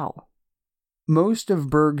 Eccentric how? Most of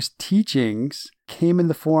Berg's teachings came in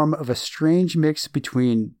the form of a strange mix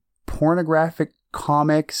between pornographic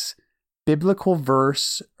comics, biblical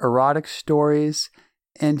verse, erotic stories,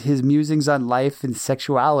 and his musings on life and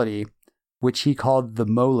sexuality, which he called the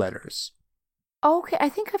Mo letters. Okay, I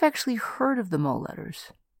think I've actually heard of the Mo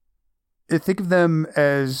letters. I think of them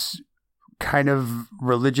as kind of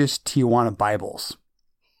religious Tijuana Bibles.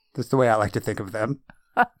 That's the way I like to think of them.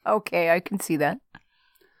 Okay, I can see that.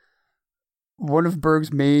 One of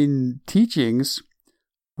Berg's main teachings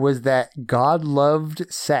was that God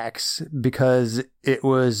loved sex because it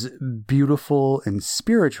was beautiful and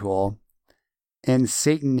spiritual, and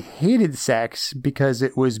Satan hated sex because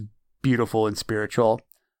it was beautiful and spiritual.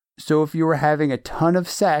 So if you were having a ton of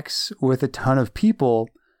sex with a ton of people,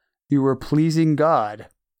 you were pleasing God.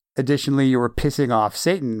 Additionally, you were pissing off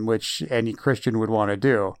Satan, which any Christian would want to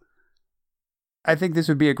do. I think this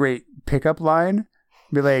would be a great pickup line.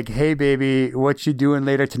 Be like, hey, baby, what you doing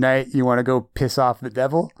later tonight? You want to go piss off the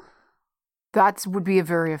devil? That would be a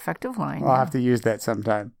very effective line. I'll have to use that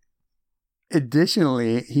sometime.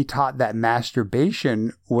 Additionally, he taught that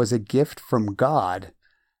masturbation was a gift from God,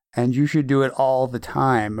 and you should do it all the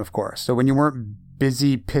time, of course. So when you weren't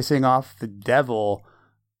busy pissing off the devil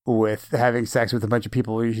with having sex with a bunch of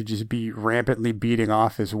people, you should just be rampantly beating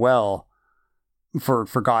off as well for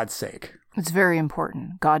God's sake. It's very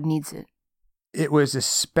important. God needs it. It was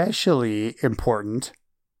especially important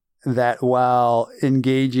that while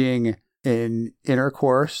engaging in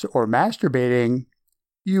intercourse or masturbating,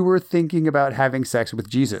 you were thinking about having sex with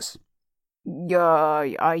Jesus.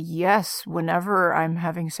 Yes. Whenever I'm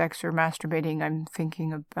having sex or masturbating, I'm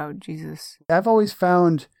thinking about Jesus. I've always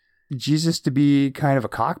found Jesus to be kind of a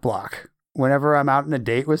cockblock. Whenever I'm out on a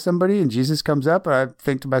date with somebody and Jesus comes up, I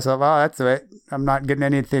think to myself, oh, that's it. I'm not getting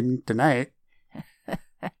anything tonight.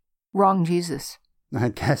 Wrong Jesus. I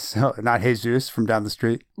guess so. Not Jesus from down the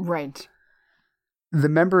street. Right. The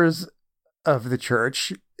members of the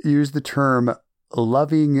church use the term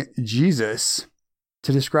loving Jesus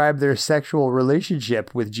to describe their sexual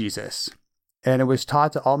relationship with Jesus. And it was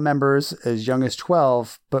taught to all members as young as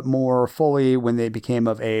 12, but more fully when they became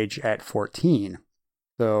of age at 14.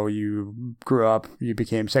 So you grew up, you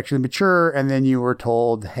became sexually mature, and then you were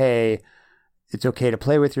told, hey, it's okay to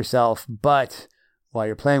play with yourself, but while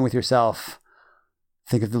you're playing with yourself,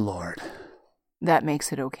 think of the Lord. That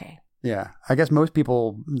makes it okay. Yeah. I guess most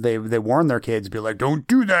people, they warn their kids, be like, don't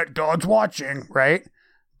do that, God's watching, right?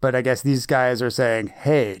 But I guess these guys are saying,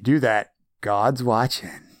 hey, do that, God's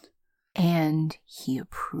watching. And he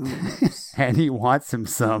approves. And he wants him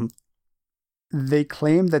some. They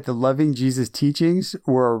claim that the loving Jesus teachings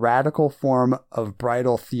were a radical form of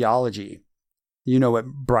bridal theology. You know what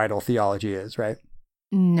bridal theology is, right?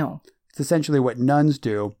 No. It's essentially what nuns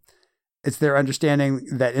do. It's their understanding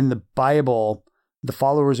that in the Bible, the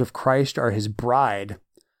followers of Christ are his bride,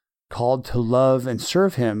 called to love and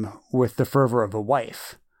serve him with the fervor of a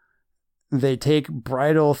wife. They take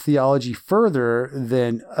bridal theology further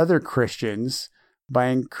than other Christians by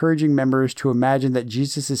encouraging members to imagine that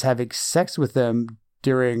Jesus is having sex with them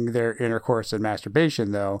during their intercourse and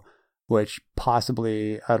masturbation, though, which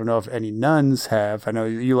possibly, I don't know if any nuns have. I know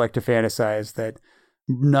you like to fantasize that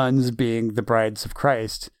nuns, being the brides of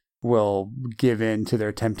Christ, will give in to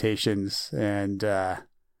their temptations. And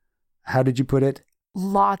how did you put it?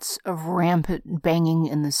 Lots of rampant banging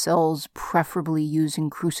in the cells, preferably using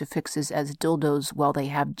crucifixes as dildos while they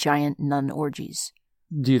have giant nun orgies.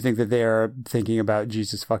 Do you think that they are thinking about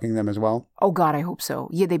Jesus fucking them as well? Oh God, I hope so.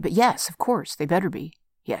 Yeah, yes, of course, they better be.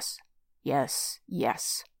 Yes.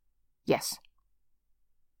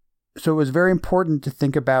 So it was very important to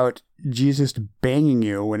think about Jesus banging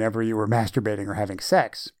you whenever you were masturbating or having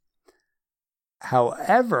sex.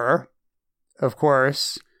 However, of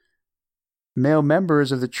course, male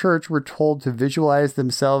members of the church were told to visualize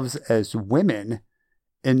themselves as women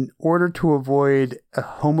in order to avoid a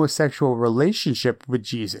homosexual relationship with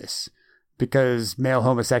Jesus, because male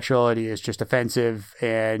homosexuality is just offensive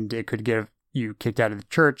and it could get you kicked out of the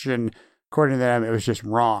church, and according to them, it was just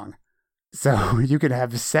wrong. So you can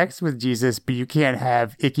have sex with Jesus, but you can't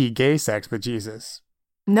have icky gay sex with Jesus.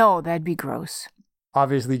 No, that'd be gross.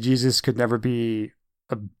 Obviously, Jesus could never be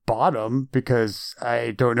a bottom, because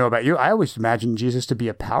I don't know about you, I always imagined Jesus to be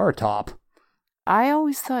a power top. I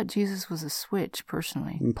always thought Jesus was a switch,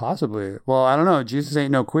 personally. Possibly. Well, I don't know. Jesus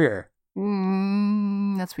ain't no queer.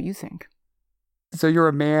 That's what you think. So you're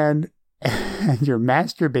a man and you're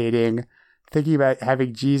masturbating, thinking about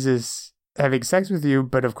having Jesus having sex with you,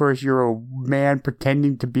 but of course you're a man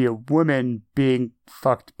pretending to be a woman being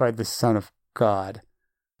fucked by the Son of God.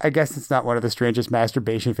 I guess it's not one of the strangest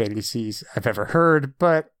masturbation fantasies I've ever heard,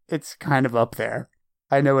 but it's kind of up there.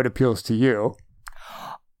 I know it appeals to you.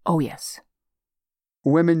 Oh, yes.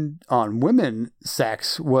 Women on women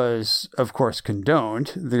sex was, of course,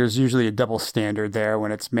 condoned. There's usually a double standard there.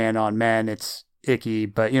 When it's man on men, it's icky,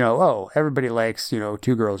 but, everybody likes,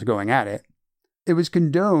 two girls going at it. It was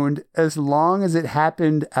condoned as long as it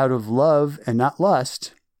happened out of love and not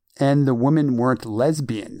lust, and the women weren't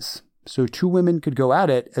lesbians. So two women could go at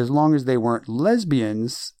it as long as they weren't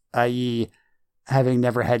lesbians, i.e., having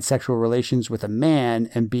never had sexual relations with a man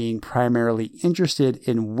and being primarily interested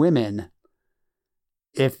in women.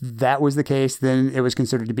 If that was the case, then it was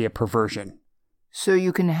considered to be a perversion. So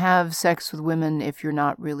you can have sex with women if you're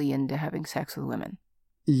not really into having sex with women?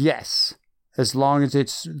 Yes, as long as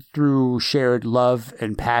it's through shared love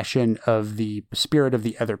and passion of the spirit of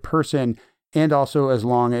the other person, and also as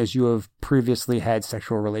long as you have previously had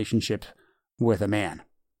sexual relationships with a man.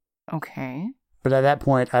 Okay. But at that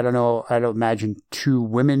point, I don't know, I don't imagine two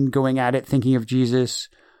women going at it thinking of Jesus.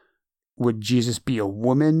 Would Jesus be a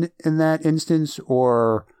woman in that instance,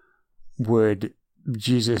 or would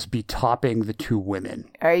Jesus be topping the two women?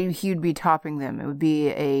 He'd be topping them. It would be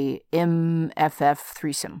a MFF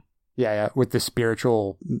threesome. Yeah, with the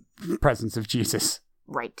spiritual presence of Jesus.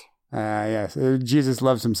 Right. Yes, Jesus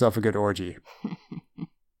loves himself a good orgy.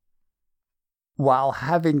 While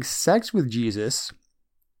having sex with Jesus,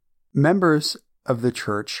 members of the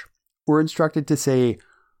church were instructed to say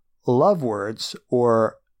love words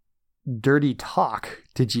or dirty talk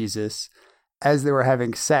to Jesus as they were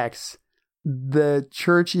having sex. The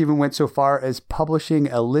church even went so far as publishing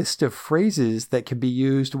a list of phrases that could be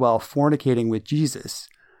used while fornicating with Jesus.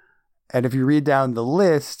 And if you read down the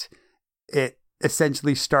list, it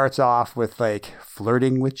essentially starts off with like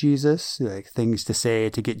flirting with Jesus, like things to say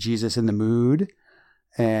to get Jesus in the mood.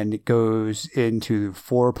 And it goes into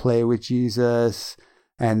foreplay with Jesus,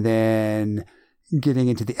 and then getting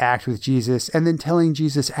into the act with Jesus, and then telling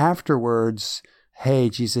Jesus afterwards, hey,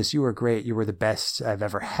 Jesus, you were great. You were the best I've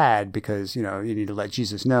ever had, because, you need to let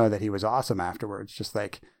Jesus know that he was awesome afterwards, just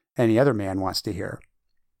like any other man wants to hear.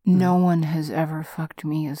 No one has ever fucked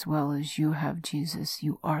me as well as you have, Jesus.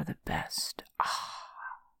 You are the best.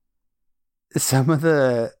 Some of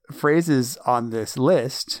the phrases on this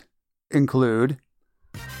list include,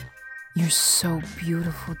 you're so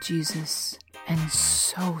beautiful, Jesus, and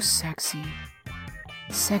so sexy.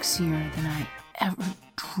 Sexier than I ever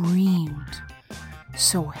dreamed.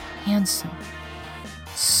 So handsome,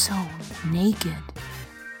 so naked,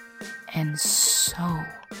 and so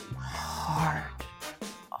hard.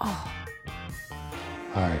 Oh.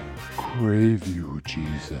 I crave you,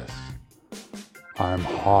 Jesus. I'm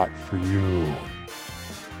hot for you.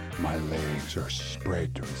 My legs are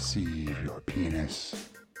spread to receive your penis.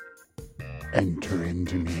 Enter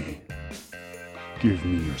into me. Give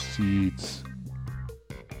me your seeds.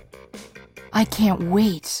 I can't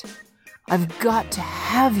wait. I've got to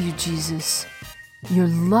have you, Jesus. Your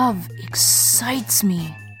love excites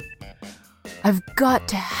me. I've got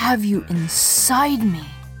to have you inside me.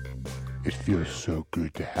 It feels so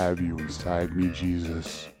good to have you inside me,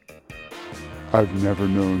 Jesus. I've never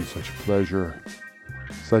known such pleasure,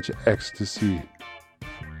 such ecstasy.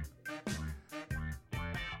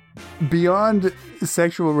 Beyond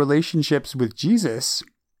sexual relationships with Jesus,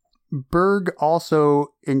 Berg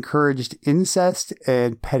also encouraged incest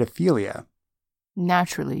and pedophilia.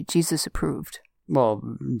 Naturally, Jesus approved. Well,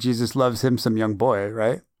 Jesus loves him some young boy,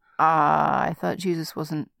 right? I thought Jesus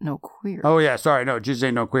wasn't no queer. Oh, yeah, sorry. No, Jesus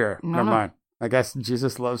ain't no queer. No, Never no. mind. I guess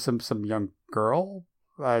Jesus loves some young girl?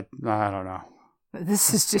 I don't know.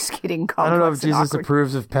 This is just getting complex. I don't know if and Jesus awkward.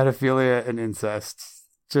 approves of pedophilia and incest.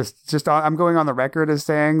 I'm going on the record as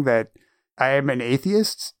saying that I am an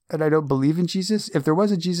atheist and I don't believe in Jesus. If there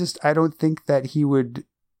was a Jesus, I don't think that he would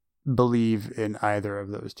believe in either of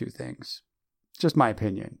those two things. Just my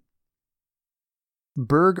opinion.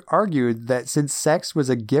 Berg argued that since sex was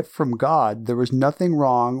a gift from God, there was nothing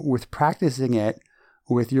wrong with practicing it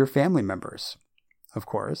with your family members, of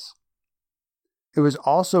course. It was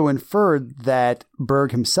also inferred that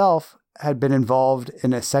Berg himself had been involved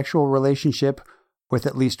in a sexual relationship with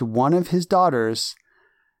at least one of his daughters,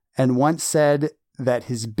 and once said that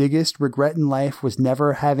his biggest regret in life was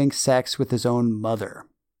never having sex with his own mother.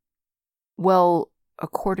 Well,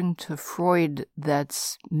 according to Freud,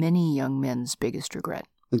 that's many young men's biggest regret.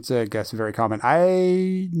 It's, I guess, very common.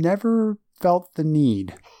 I never felt the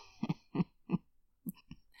need.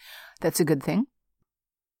 That's a good thing.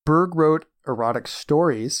 Berg wrote erotic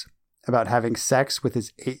stories about having sex with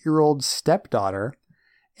his 8-year-old stepdaughter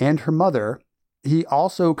and her mother. He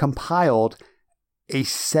also compiled a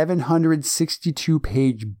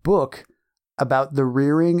 762-page book about the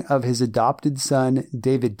rearing of his adopted son,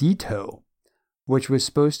 Davidito, which was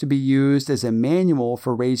supposed to be used as a manual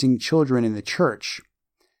for raising children in the church.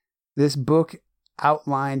 This book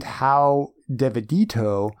outlined how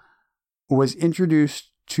Davidito was introduced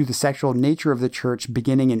to the sexual nature of the church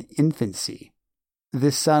beginning in infancy.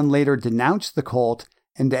 This son later denounced the cult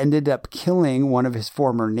and ended up killing one of his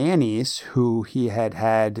former nannies who he had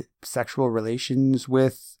had sexual relations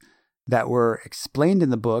with that were explained in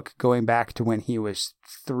the book going back to when he was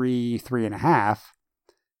 3.5.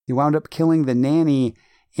 He wound up killing the nanny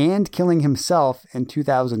and killing himself in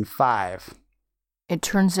 2005. It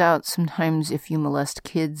turns out sometimes if you molest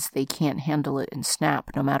kids, they can't handle it and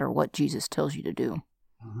snap no matter what Jesus tells you to do.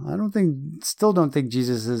 I still don't think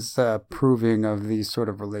Jesus is approving of these sort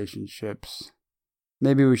of relationships.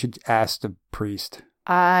 Maybe we should ask the priest.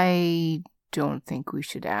 I don't think we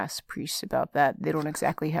should ask priests about that. They don't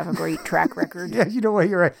exactly have a great track record. Yeah, you know what?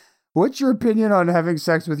 You're right. What's your opinion on having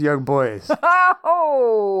sex with young boys?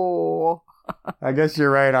 Oh! I guess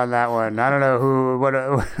you're right on that one. I don't know what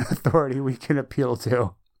authority we can appeal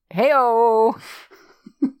to. Hey-oh!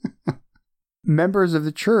 Members of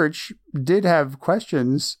the church did have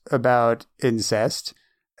questions about incest,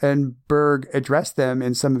 and Berg addressed them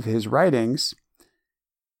in some of his writings.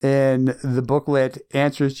 In the booklet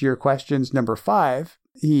Answers to Your Questions number 5,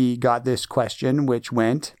 he got this question, which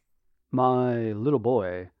went, My little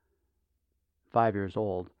boy, 5 years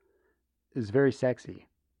old, is very sexy.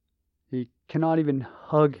 He cannot even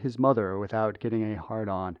hug his mother without getting a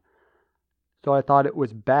hard-on. So I thought it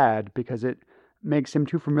was bad because it makes him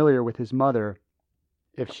too familiar with his mother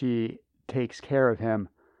if she takes care of him.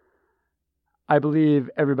 I believe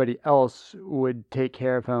everybody else would take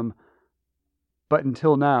care of him, but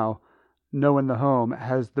until now, no one in the home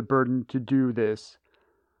has the burden to do this.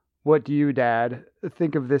 What do you, Dad,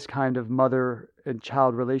 think of this kind of mother and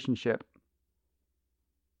child relationship?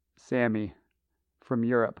 Sammy, from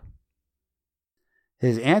Europe.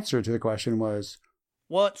 his answer to the question was,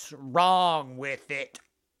 What's wrong with it?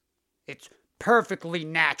 It's perfectly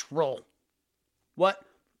natural. What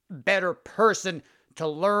better person to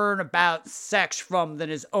learn about sex from than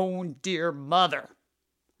his own dear mother?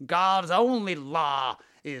 God's only law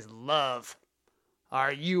is love.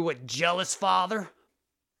 Are you a jealous father?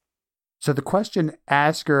 So the question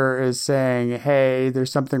asker is saying, hey,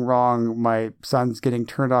 there's something wrong. My son's getting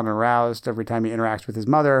turned on and aroused every time he interacts with his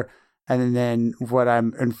mother. And then what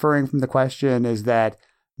I'm inferring from the question is that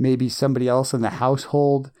maybe somebody else in the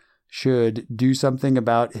household should do something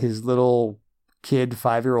about his little kid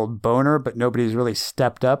 5-year-old boner, but nobody's really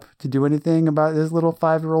stepped up to do anything about his little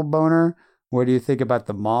 5-year-old boner. What do you think about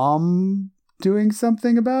the mom doing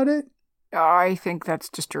something about it? I think that's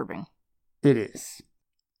disturbing. It is.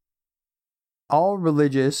 All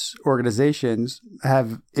religious organizations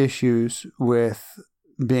have issues with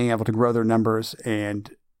being able to grow their numbers and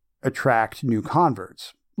attract new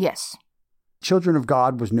converts. Yes. Children of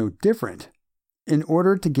God was no different. In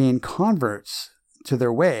order to gain converts to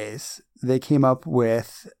their ways, they came up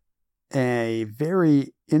with a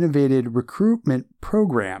very innovative recruitment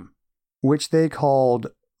program, which they called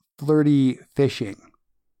flirty fishing.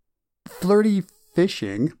 Flirty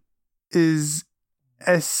fishing is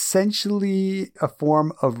essentially a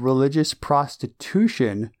form of religious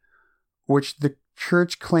prostitution, which the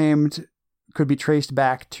church claimed could be traced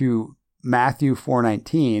back to Matthew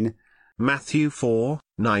 4:19. Matthew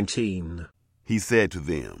 4:19. He said to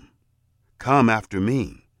them, "Come after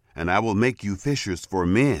me, and I will make you fishers for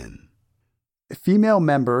men." Female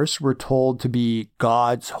members were told to be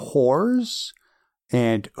God's whores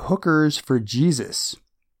and hookers for Jesus.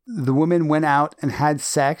 The women went out and had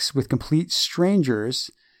sex with complete strangers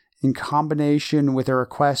in combination with a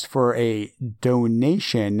request for a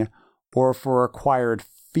donation or for a required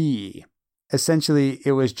fee. Essentially,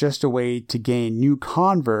 it was just a way to gain new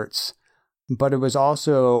converts, but it was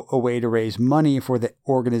also a way to raise money for the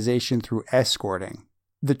organization through escorting.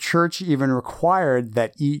 The church even required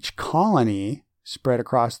that each colony, spread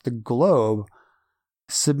across the globe,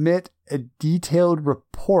 submit a detailed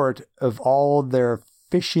report of all their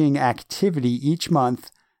fishing activity each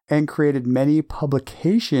month, and created many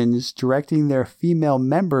publications directing their female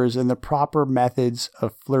members in the proper methods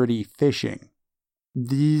of flirty fishing.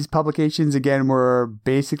 These publications, again, were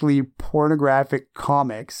basically pornographic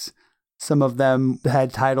comics. Some of them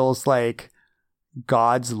had titles like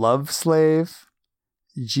God's Love Slave,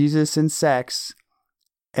 Jesus and Sex,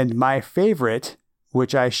 and my favorite,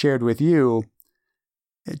 which I shared with you,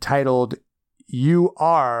 titled You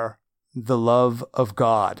Are the Love of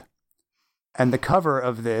God. And the cover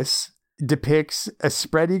of this depicts a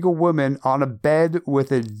spread eagle woman on a bed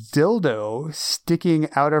with a dildo sticking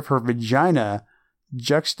out of her vagina,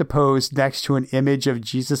 juxtaposed next to an image of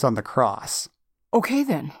Jesus on the cross. Okay,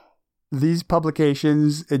 then. These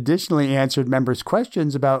publications additionally answered members'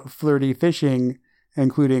 questions about flirty fishing,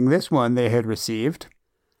 including this one they had received.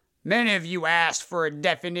 Many of you asked for a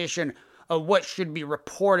definition of what should be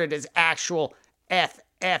reported as actual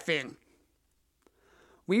FFing.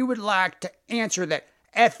 We would like to answer that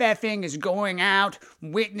FFing is going out,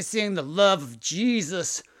 witnessing the love of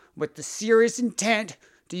Jesus with the serious intent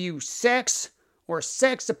to use sex or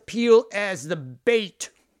sex appeal as the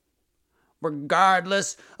bait.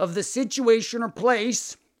 Regardless of the situation or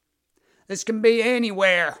place, this can be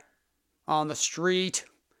anywhere, on the street,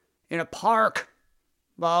 in a park,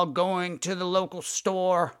 while going to the local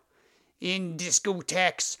store, in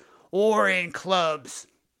discotheques, or in clubs.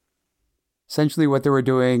 Essentially what they were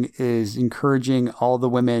doing is encouraging all the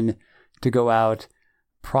women to go out,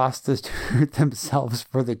 prostitute themselves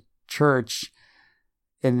for the church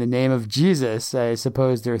in the name of Jesus. I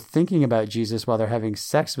suppose they're thinking about Jesus while they're having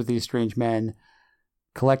sex with these strange men,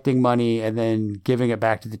 collecting money, and then giving it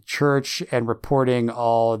back to the church and reporting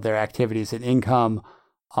all their activities and income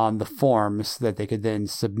on the forms that they could then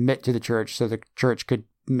submit to the church so the church could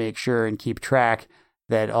make sure and keep track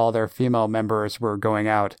that all their female members were going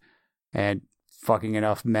out and fucking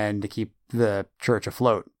enough men to keep the church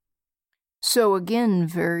afloat. So again,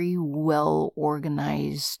 very well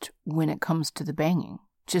organized when it comes to the banging.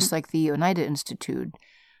 Just like the Oneida Institute,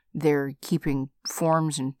 they're keeping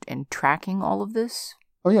forms and tracking all of this.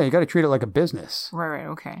 Oh yeah, you got to treat it like a business. Right,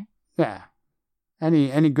 okay. Yeah.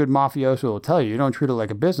 Any good mafioso will tell you don't treat it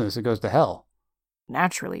like a business, it goes to hell.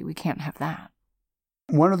 Naturally, we can't have that.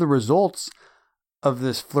 One of the results of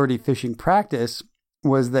this flirty fishing practice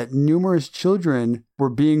was that numerous children were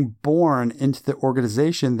being born into the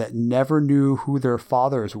organization that never knew who their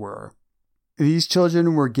fathers were. These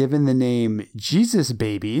children were given the name Jesus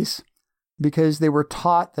babies because they were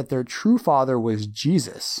taught that their true father was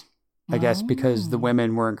Jesus. I guess because the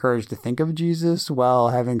women were encouraged to think of Jesus while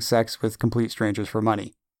having sex with complete strangers for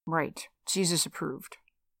money. Right. Jesus approved.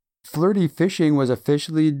 Flirty fishing was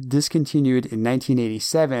officially discontinued in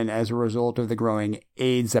 1987 as a result of the growing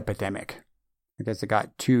AIDS epidemic. I guess it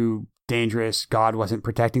got too dangerous. God wasn't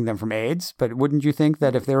protecting them from AIDS. But wouldn't you think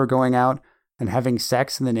that if they were going out and having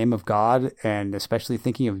sex in the name of God, and especially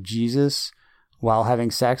thinking of Jesus while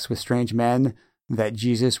having sex with strange men, that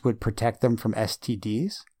Jesus would protect them from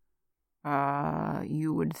STDs?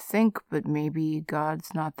 You would think, but maybe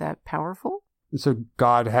God's not that powerful? So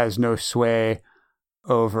God has no sway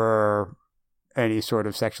over any sort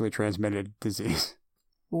of sexually transmitted disease.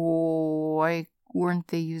 Why weren't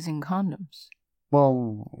they using condoms?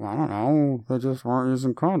 Well, I don't know. They just weren't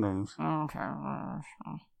using condoms. Okay.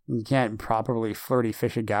 You can't properly flirty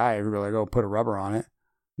fish a guy and be like, oh, put a rubber on it.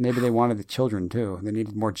 Maybe they wanted the children, too. They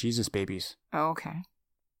needed more Jesus babies. Okay.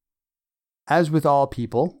 As with all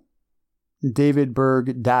people, David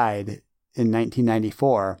Berg died in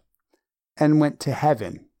 1994 and went to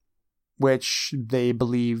heaven, which they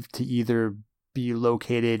believe to either be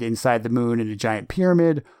located inside the moon in a giant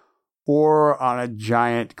pyramid or on a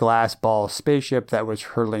giant glass ball spaceship that was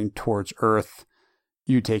hurtling towards Earth.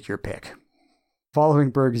 You take your pick. Following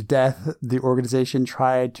Berg's death, the organization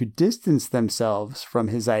tried to distance themselves from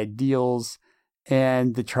his ideals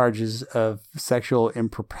and the charges of sexual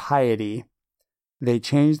impropriety. They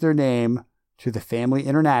changed their name to the Family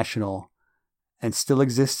International and still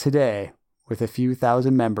exists today with a few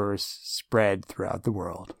thousand members spread throughout the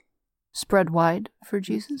world. Spread wide for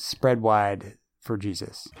Jesus? Spread wide for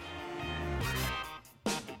Jesus.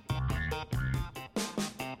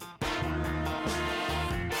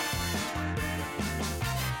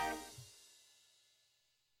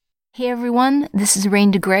 Hey everyone, this is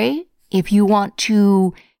Rain DeGray. If you want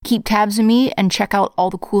to keep tabs on me and check out all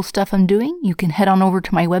the cool stuff I'm doing, you can head on over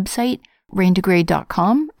to my website,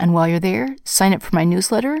 raindegray.com, and while you're there, sign up for my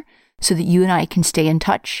newsletter so that you and I can stay in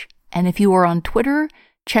touch. And if you are on Twitter,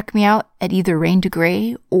 check me out at either Rain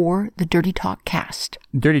DeGray or the Dirty Talk Cast.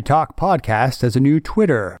 Dirty Talk Podcast has a new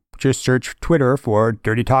Twitter. Just search Twitter for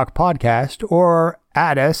Dirty Talk Podcast or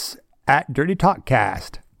add us at Dirty Talk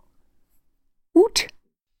Cast. Woot!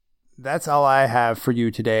 That's all I have for you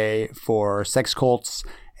today for sex cults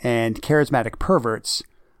and charismatic perverts.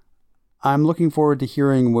 I'm looking forward to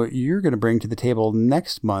hearing what you're going to bring to the table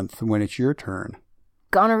next month when it's your turn.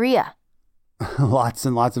 Gonorrhea. Lots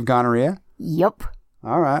and lots of gonorrhea? Yep.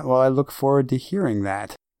 All right. Well, I look forward to hearing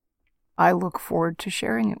that. I look forward to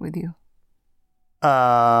sharing it with you.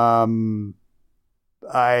 I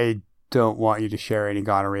don't want you to share any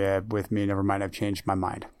gonorrhea with me. Never mind. I've changed my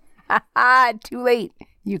mind. Too late.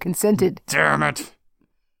 You consented. Damn it.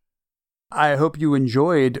 I hope you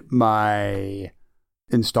enjoyed my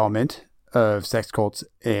installment of sex cults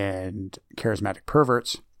and charismatic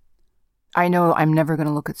perverts. I know I'm never going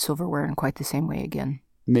to look at silverware in quite the same way again.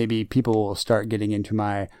 Maybe people will start getting into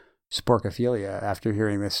my sporkophilia after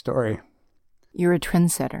hearing this story. You're a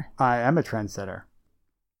trendsetter. I am a trendsetter.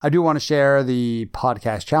 I do want to share the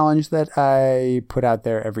podcast challenge that I put out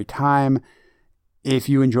there every time. If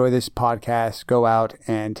you enjoy this podcast, go out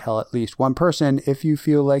and tell at least one person if you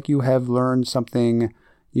feel like you have learned something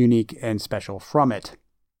unique and special from it.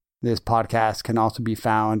 This podcast can also be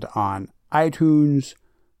found on iTunes,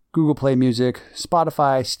 Google Play Music,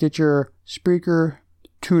 Spotify, Stitcher, Spreaker,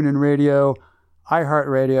 TuneIn Radio,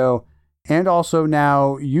 iHeartRadio, and also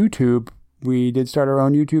now YouTube. We did start our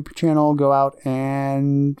own YouTube channel. Go out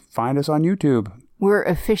and find us on YouTube. We're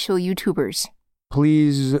official YouTubers.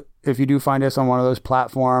 Please, if you do find us on one of those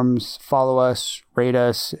platforms, follow us, rate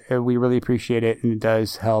us. We really appreciate it, and it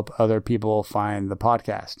does help other people find the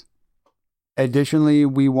podcast. Additionally,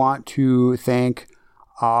 we want to thank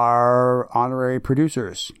our honorary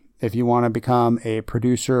producers. If you want to become a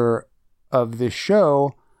producer of this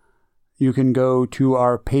show, you can go to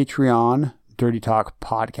our Patreon, Dirty Talk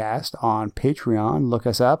Podcast on Patreon. Look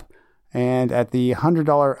us up. And at the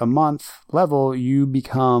 $100 a month level, you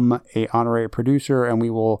become an honorary producer, and we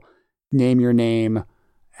will name your name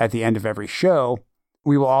at the end of every show.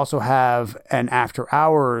 We will also have an after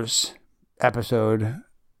hours episode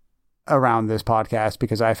around this podcast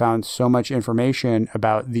because I found so much information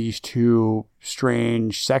about these two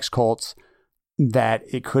strange sex cults that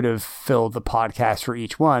it could have filled the podcast for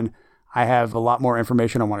each one. I have a lot more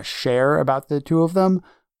information I want to share about the two of them.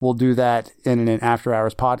 We'll do that in an after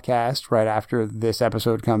hours podcast right after this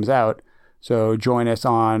episode comes out. So join us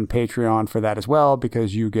on Patreon for that as well,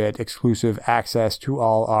 because you get exclusive access to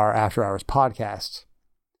all our after hours podcasts.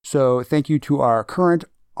 So thank you to our current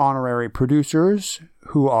honorary producers,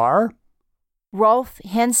 who are Rolf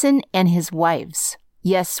Hansen and his wives.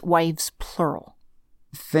 Yes, wives plural.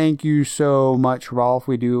 Thank you so much, Rolf.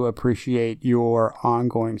 We do appreciate your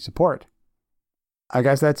ongoing support. I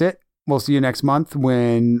guess that's it. We'll see you next month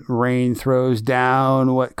when Rain throws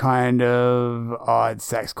down what kind of odd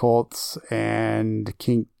sex cults and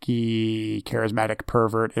kinky charismatic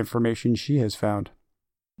pervert information she has found.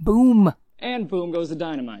 Boom. And boom goes the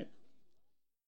dynamite.